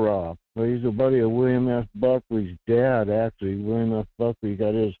Chodorow. Well, he's a buddy of William F. Buckley's dad, actually. William F. Buckley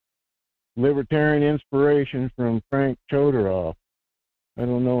got his libertarian inspiration from Frank Chodorow. I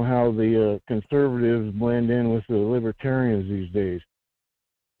don't know how the conservatives blend in with the libertarians these days,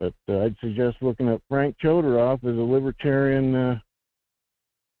 but I'd suggest looking up Frank Chodorow as a libertarian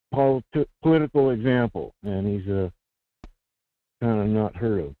political example, and he's kind of not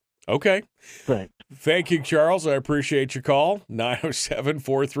heard of. Okay. Thanks. Thank you, Charles. I appreciate your call.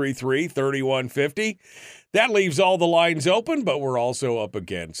 907-433-3150. That leaves all the lines open, but we're also up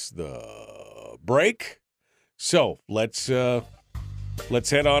against the break. So let's head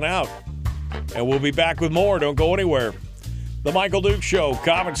on out, and we'll be back with more. Don't go anywhere. The Michael Duke Show,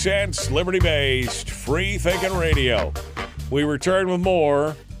 common sense, liberty-based, free-thinking radio. We return with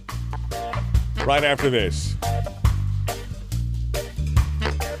more right after this.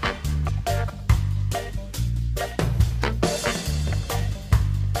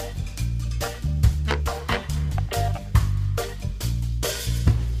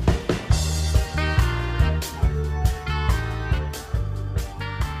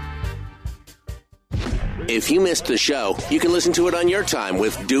 If you missed the show, you can listen to it on your time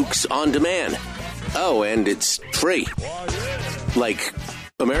with Dukes On Demand. Oh, and it's free. Like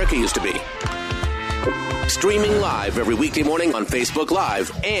America used to be. Streaming live every weekday morning on Facebook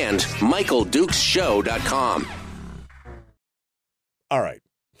Live and MichaelDukesShow.com. All right.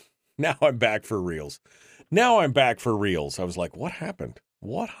 Now I'm back for reals. I was like, what happened?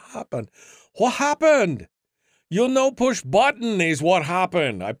 What happened? You'll know push button is what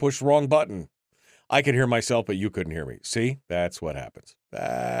happened. I pushed wrong button. I could hear myself, but you couldn't hear me. See? That's what happens.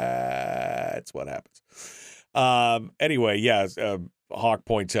 Anyway, yeah, Hawk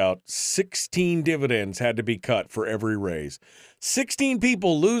points out 16 dividends had to be cut for every raise. 16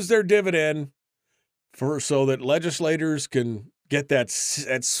 people lose their dividend so that legislators can get that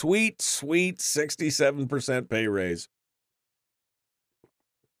sweet 67% pay raise.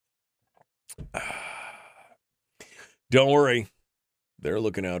 Don't worry. They're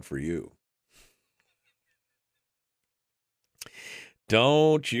looking out for you.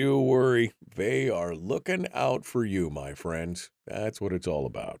 Don't you worry. They are looking out for you, my friends. That's what it's all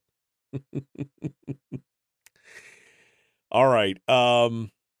about. All right.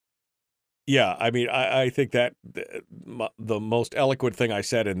 Yeah, I mean, I think that the most eloquent thing I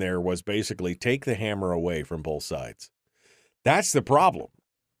said in there was basically take the hammer away from both sides. That's the problem,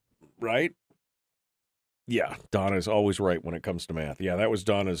 right? Yeah, Donna's always right when it comes to math. Yeah, that was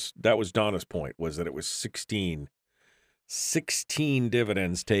Donna's point, was that it was 16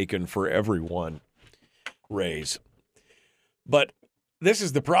 dividends taken for every one raise. But this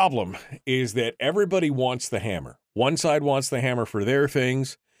is the problem, is that everybody wants the hammer. One side wants the hammer for their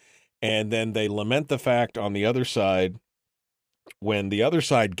things, and then they lament the fact on the other side when the other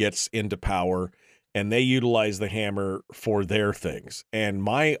side gets into power and they utilize the hammer for their things. And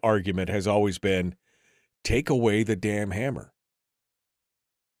my argument has always been, take away the damn hammer.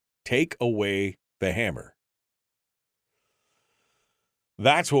 Take away the hammer.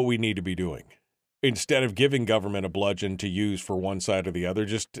 That's what we need to be doing. Instead of giving government a bludgeon to use for one side or the other,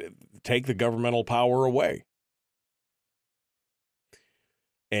 just take the governmental power away.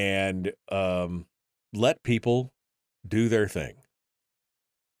 And let people do their thing.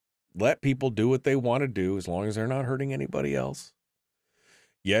 Let people do what they want to do as long as they're not hurting anybody else.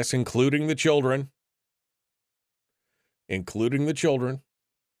 Yes, including the children. But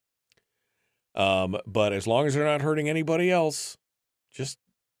as long as they're not hurting anybody else, just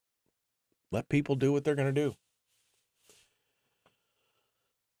let people do what they're going to do.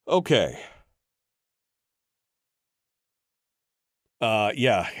 Okay.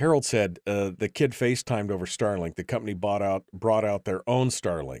 Yeah, Harold said the kid FaceTimed over Starlink. The company brought out their own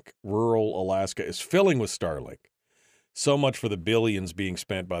Starlink. Rural Alaska is filling with Starlink. So much for the billions being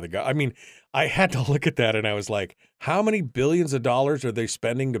spent by the guy. I mean, I had to look at that and I was like, how many billions of dollars are they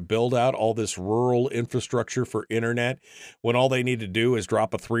spending to build out all this rural infrastructure for internet when all they need to do is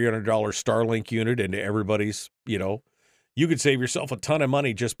drop a $300 Starlink unit into everybody's, you could save yourself a ton of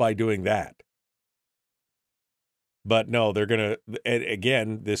money just by doing that. But no, they're going to,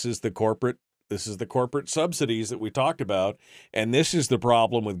 again, this is the corporate subsidies that we talked about. And this is the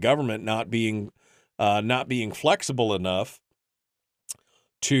problem with government not being flexible enough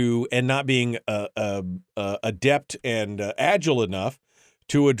and not being adept and agile enough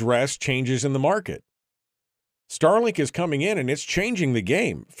to address changes in the market. Starlink is coming in and it's changing the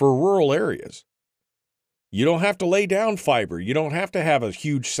game for rural areas. You don't have to lay down fiber. You don't have to have a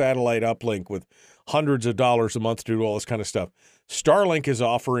huge satellite uplink with hundreds of dollars a month to do all this kind of stuff. Starlink is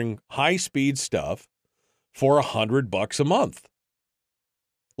offering high-speed stuff for $100 a month,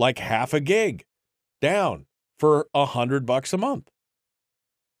 like half a gig down for $100 a month.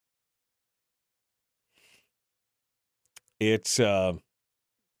 It's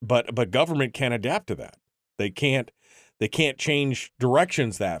but government can't adapt to that. They can't change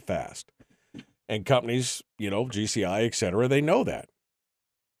directions that fast. And companies, GCI, et cetera, they know that.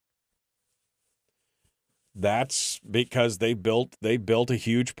 That's because they built a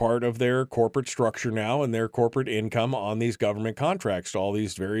huge part of their corporate structure now and their corporate income on these government contracts to all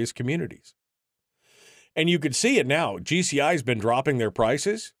these various communities. And you could see it now. GCI's been dropping their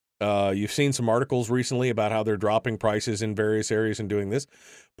prices. You've seen some articles recently about how they're dropping prices in various areas and doing this,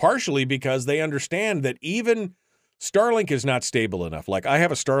 partially because they understand that even Starlink is not stable enough. Like, I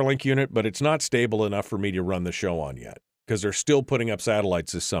have a Starlink unit, but it's not stable enough for me to run the show on yet because they're still putting up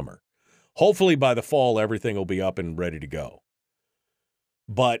satellites this summer. Hopefully by the fall, everything will be up and ready to go.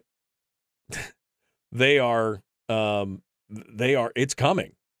 But it's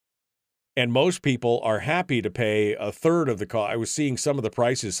coming. And most people are happy to pay a third of the cost. I was seeing some of the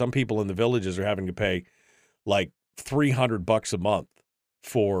prices. Some people in the villages are having to pay like $300 a month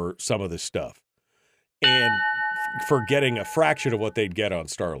for some of this stuff. And for getting a fraction of what they'd get on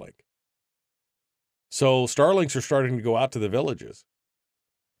Starlink. So Starlinks are starting to go out to the villages.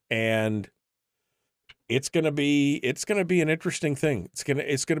 And it's going to be an interesting thing.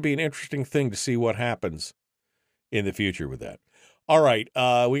 It's going to be an interesting thing to see what happens in the future with that. All right,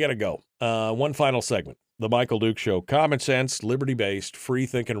 we got to go. One final segment. The Michael Duke Show. Common sense, liberty-based,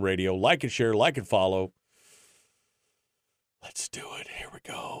 free-thinking radio. Like and share, like and follow. Let's do it. Here we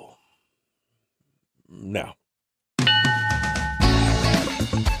go. Now.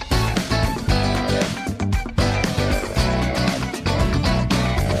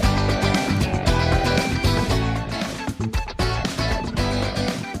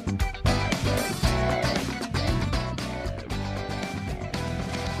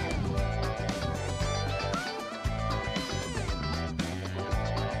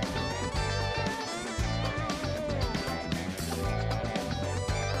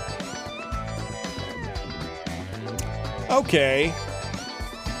 Okay.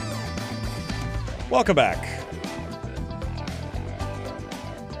 Welcome back.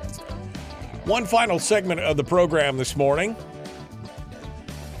 One final segment of the program this morning.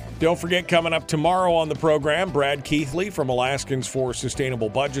 Don't forget, coming up tomorrow on the program, Brad Keithley from Alaskans for Sustainable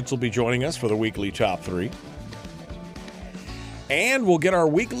Budgets will be joining us for the weekly Top 3. And we'll get our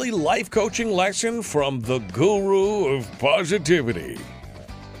weekly life coaching lesson from the guru of positivity,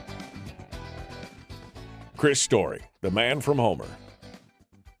 Chris Story, the man from Homer.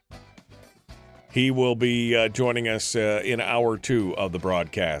 He will be joining us in hour 2 of the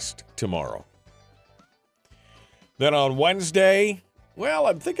broadcast tomorrow. Then on Wednesday, well,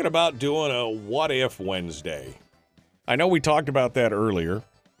 I'm thinking about doing a What If Wednesday. I know we talked about that earlier.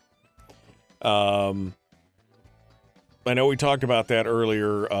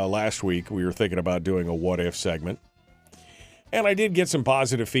 Last week. We were thinking about doing a What If segment. And I did get some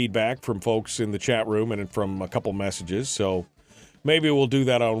positive feedback from folks in the chat room and from a couple messages. So maybe we'll do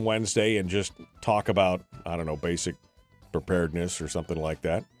that on Wednesday and just talk about, I don't know, basic preparedness or something like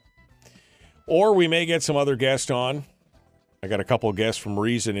that. Or we may get some other guests on. I got a couple of guests from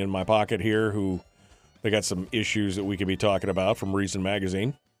Reason in my pocket here who they got some issues that we could be talking about from Reason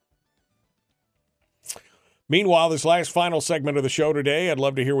Magazine. Meanwhile, this last final segment of the show today, I'd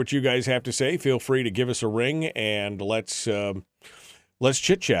love to hear what you guys have to say. Feel free to give us a ring and let's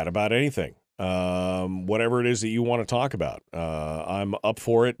chit-chat about anything. Whatever it is that you want to talk about. I'm up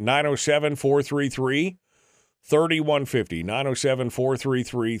for it. 907-433-3150.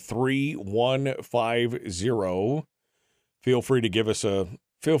 907-433-3150. Feel free to give us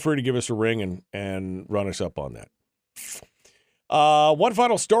a ring and run us up on that. One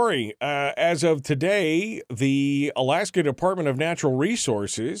final story. As of today, the Alaska Department of Natural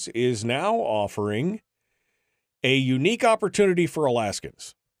Resources is now offering a unique opportunity for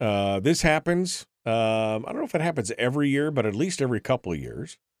Alaskans. This happens, I don't know if it happens every year, but at least every couple of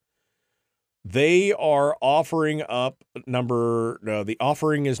years. They are offering up the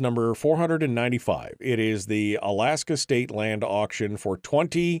offering is number 495. It is the Alaska State Land Auction for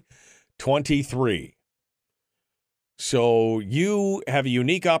 2023. So you have a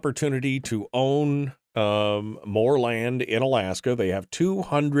unique opportunity to own more land in Alaska. They have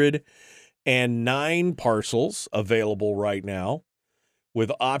 209 parcels available right now,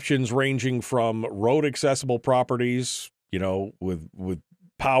 with options ranging from road-accessible properties, with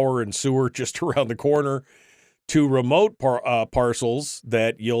power and sewer just around the corner, to remote parcels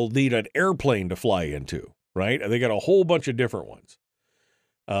that you'll need an airplane to fly into, right? They got a whole bunch of different ones.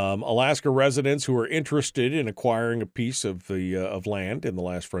 Alaska residents who are interested in acquiring a piece of land in the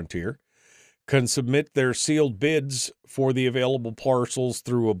last frontier can submit their sealed bids for the available parcels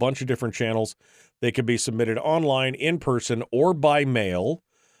through a bunch of different channels. They can be submitted online, in person, or by mail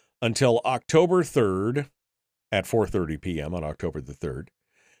until October 3rd at 4:30 p.m. on October the 3rd.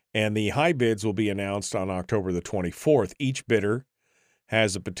 And the high bids will be announced on October the 24th. Each bidder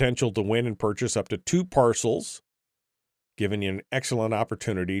has the potential to win and purchase up to 2 parcels, giving you an excellent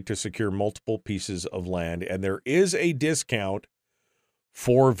opportunity to secure multiple pieces of land. And there is a discount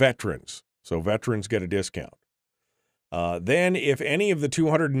for veterans. So veterans get a discount. Then if any of the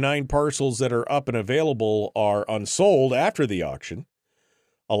 209 parcels that are up and available are unsold after the auction,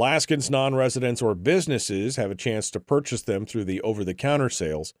 Alaskans, non-residents, or businesses have a chance to purchase them through the over-the-counter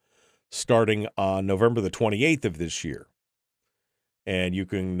sales starting on November the 28th of this year. And you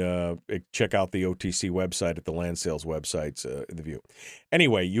can check out the OTC website at the land sales websites in the view.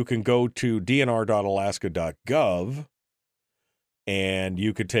 Anyway, you can go to dnr.alaska.gov, and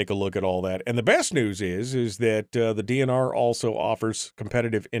you could take a look at all that. And the best news is that the DNR also offers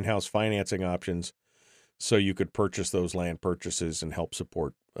competitive in-house financing options, so you could purchase those land purchases and help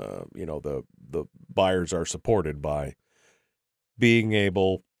support. The buyers are supported by being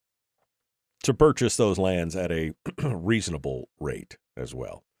able to purchase those lands at a reasonable rate as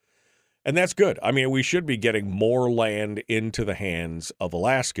well. And that's good. I mean, we should be getting more land into the hands of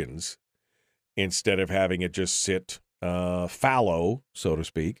Alaskans instead of having it just sit fallow, so to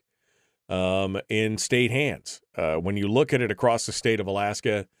speak, in state hands. When you look at it across the state of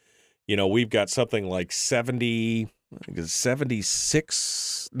Alaska, we've got something like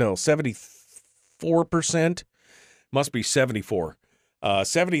 74%, must be 74.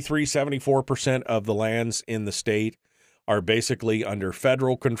 74% of the lands in the state are basically under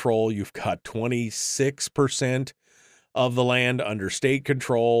federal control. You've got 26% of the land under state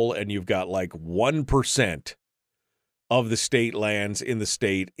control, and you've got like 1% of the state lands in the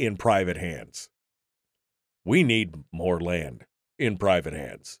state in private hands. We need more land in private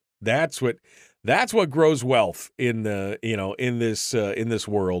hands. That's what grows wealth in this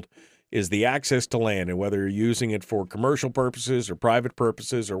world, is the access to land, and whether you're using it for commercial purposes or private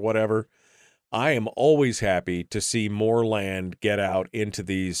purposes or whatever. I am always happy to see more land get out into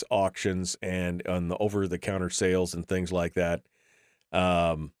these auctions and on the over-the-counter sales and things like that.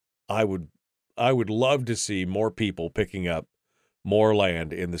 I would love to see more people picking up more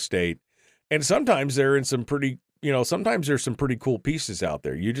land in the state, and sometimes they're in some pretty sometimes there's some pretty cool pieces out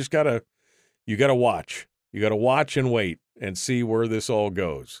there. You just gotta watch. You gotta watch and wait and see where this all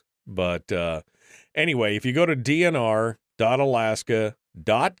goes. But anyway, if you go to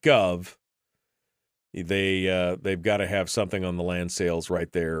dnr.alaska.gov, they've got to have something on the land sales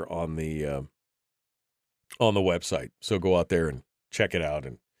right there on the website. So go out there and check it out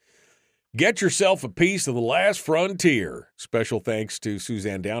and get yourself a piece of the last frontier. Special thanks to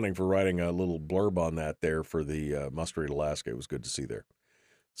Suzanne Downing for writing a little blurb on that there for the Must Read Alaska. It was good to see there.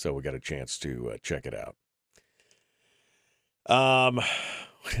 So we got a chance to check it out.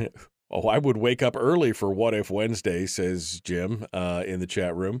 I would wake up early for What If Wednesday, says Jim in the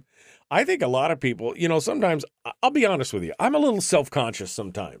chat room. I think a lot of people, sometimes, I'll be honest with you, I'm a little self-conscious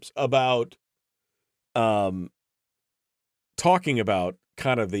sometimes about talking about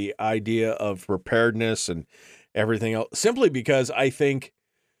kind of the idea of preparedness and everything else, simply because I think,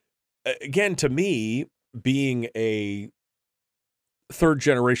 again, to me, being a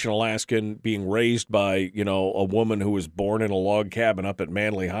third-generation Alaskan, being raised by, a woman who was born in a log cabin up at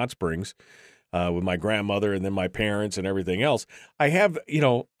Manly Hot Springs with my grandmother and then my parents and everything else, I have,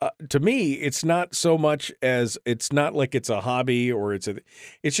 to me, it's not so much as, it's not like it's a hobby or it's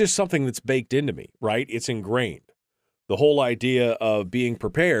just something that's baked into me, right? It's ingrained. The whole idea of being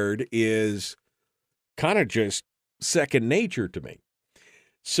prepared is kind of just second nature to me.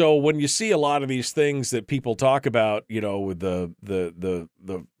 So when you see a lot of these things that people talk about, with the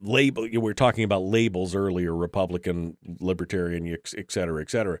label, we were talking about labels earlier, Republican, Libertarian, et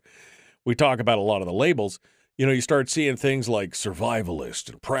cetera, we talk about a lot of the labels, you start seeing things like survivalist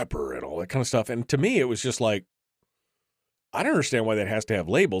and prepper and all that kind of stuff. And to me, it was just like, I don't understand why that has to have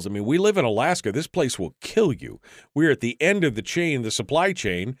labels. I mean, we live in Alaska. This place will kill you. We're at the end of the chain, the supply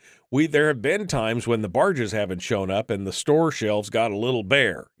chain. There have been times when the barges haven't shown up and the store shelves got a little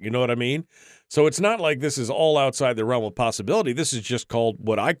bare. You know what I mean? So it's not like this is all outside the realm of possibility. This is just called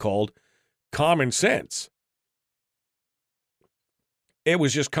what I called common sense. It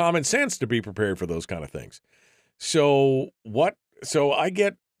was just common sense to be prepared for those kind of things. So I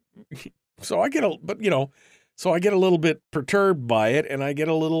get a little bit perturbed by it, and I get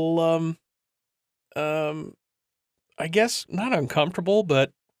a little, I guess not uncomfortable,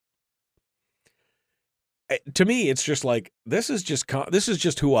 but to me, it's just like, this is just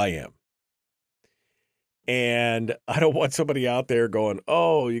who I am. And I don't want somebody out there going,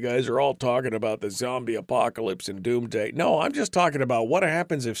 oh, you guys are all talking about the zombie apocalypse and doomsday. No, I'm just talking about what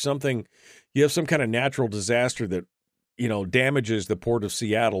happens if you have some kind of natural disaster that, damages the port of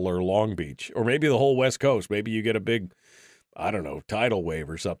Seattle or Long Beach, or maybe the whole West Coast. Maybe you get a big, tidal wave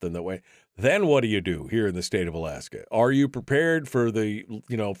or something that way. Then what do you do here in the state of Alaska? Are you prepared for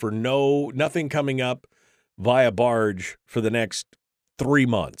nothing coming up via barge for the next 3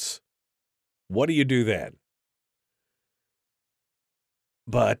 months? What do you do then?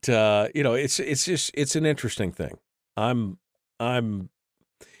 But it's an interesting thing. I'm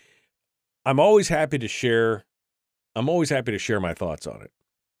always happy to share. I'm always happy to share my thoughts on it.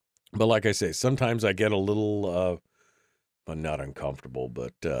 But like I say, sometimes I get a little, not uncomfortable,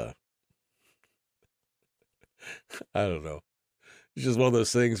 but I don't know. It's just one of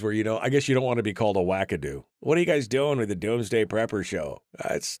those things where, I guess you don't want to be called a wackadoo. What are you guys doing with the Doomsday Prepper show?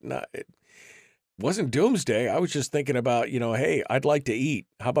 It wasn't Doomsday. I was just thinking about, hey, I'd like to eat.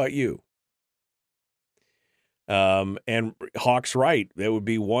 How about you? And Hawk's right. That would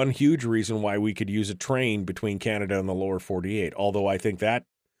be one huge reason why we could use a train between Canada and the lower 48. Although I think that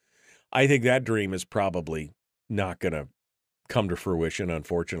dream is probably not going to come to fruition,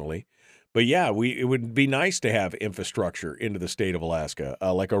 unfortunately. But yeah, it would be nice to have infrastructure into the state of Alaska,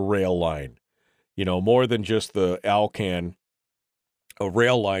 like a rail line. More than just the Alcan. A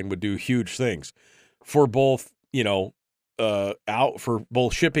rail line would do huge things for both, out for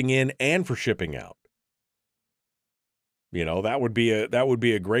both shipping in and for shipping out. That would be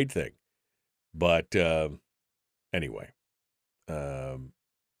a great thing. But anyway,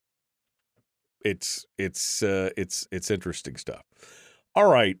 it's interesting stuff. All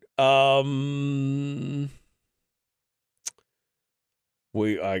right.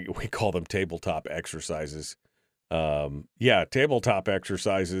 We call them tabletop exercises. Tabletop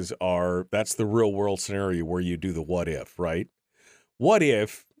exercises that's the real world scenario where you do the what if, right? What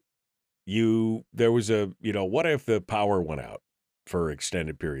if what if the power went out for an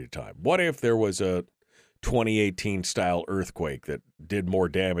extended period of time? What if there was a 2018 style earthquake that did more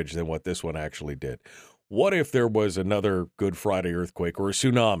damage than what this one actually did? What if there was another Good Friday earthquake or a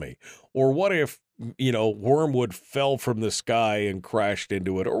tsunami? Or what if, wormwood fell from the sky and crashed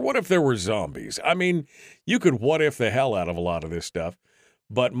into it? Or what if there were zombies? I mean, you could what if the hell out of a lot of this stuff.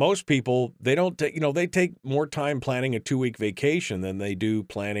 But most people, they don't take, they take more time planning a 2-week vacation than they do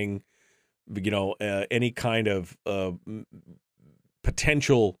planning, any kind of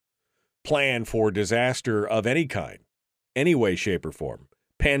potential plan for disaster of any kind, any way, shape, or form.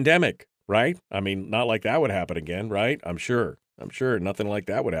 Pandemic, right? I mean, not like that would happen again, right? I'm sure nothing like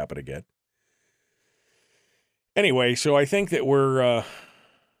that would happen again. Anyway, so I think that we're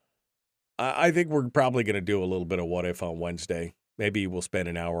probably going to do a little bit of what if on Wednesday. Maybe we'll spend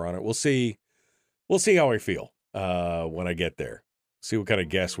an hour on it. We'll see how I feel when I get there. See what kind of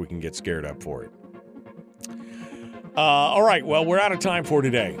guests we can get scared up for it. All right, well, we're out of time for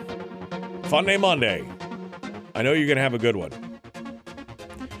today. Funday Monday. I know you're going to have a good one.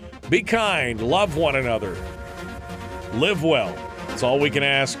 Be kind, love one another, live well. That's all we can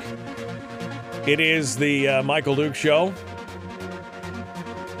ask. It is the Michael Duke Show.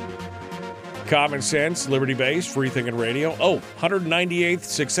 Common sense, liberty-based, free-thinking radio. 198th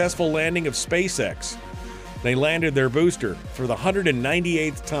successful landing of SpaceX. They landed their booster for the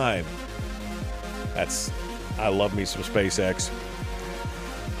 198th time. I love me some SpaceX.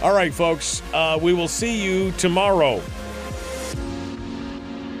 All right, folks, we will see you tomorrow.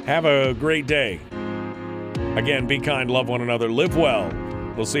 Have a great day. Again, be kind, love one another, live well.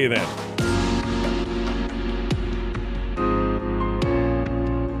 We'll see you then.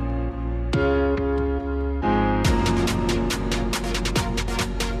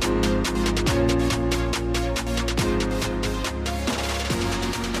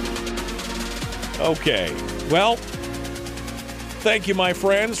 Okay, well, thank you, my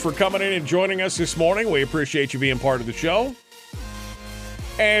friends, for coming in and joining us this morning. We appreciate you being part of the show.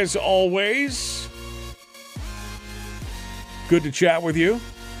 As always, good to chat with you.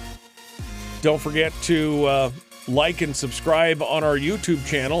 Don't forget to like and subscribe on our YouTube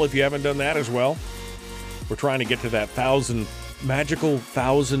channel if you haven't done that as well. We're trying to get to that magical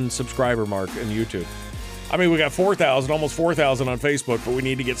 1,000 subscriber mark in YouTube. I mean, we got 4,000, almost 4,000 on Facebook, but we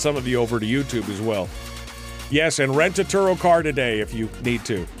need to get some of you over to YouTube as well. Yes, and rent a Turo car today if you need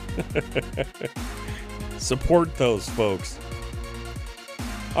to. Support those folks.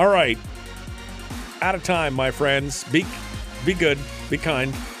 All right. Out of time, my friends. Be good. Be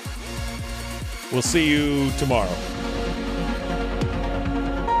kind. We'll see you tomorrow.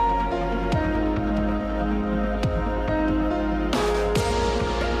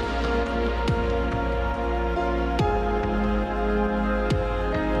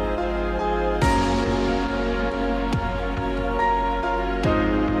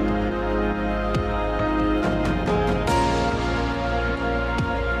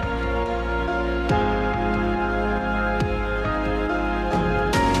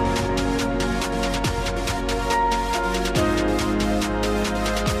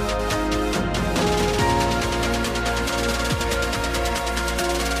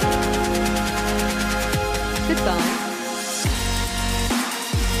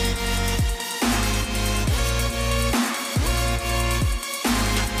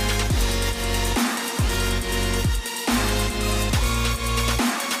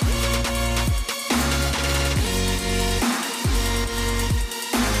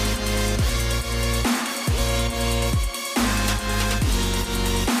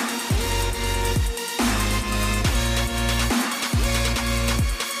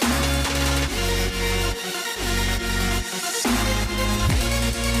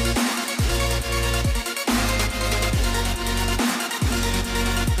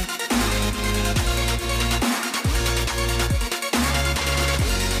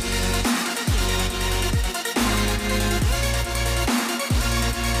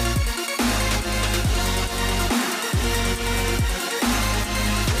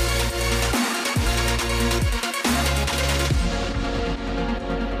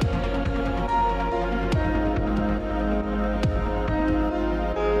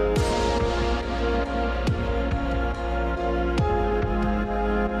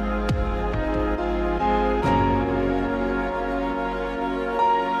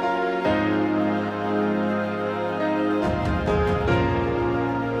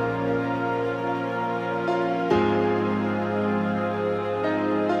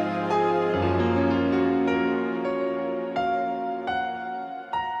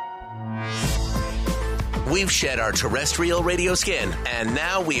 We've shed our terrestrial radio skin, and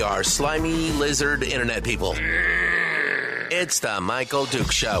now we are slimy lizard internet people. It's the Michael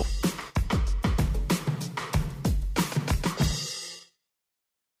Duke Show.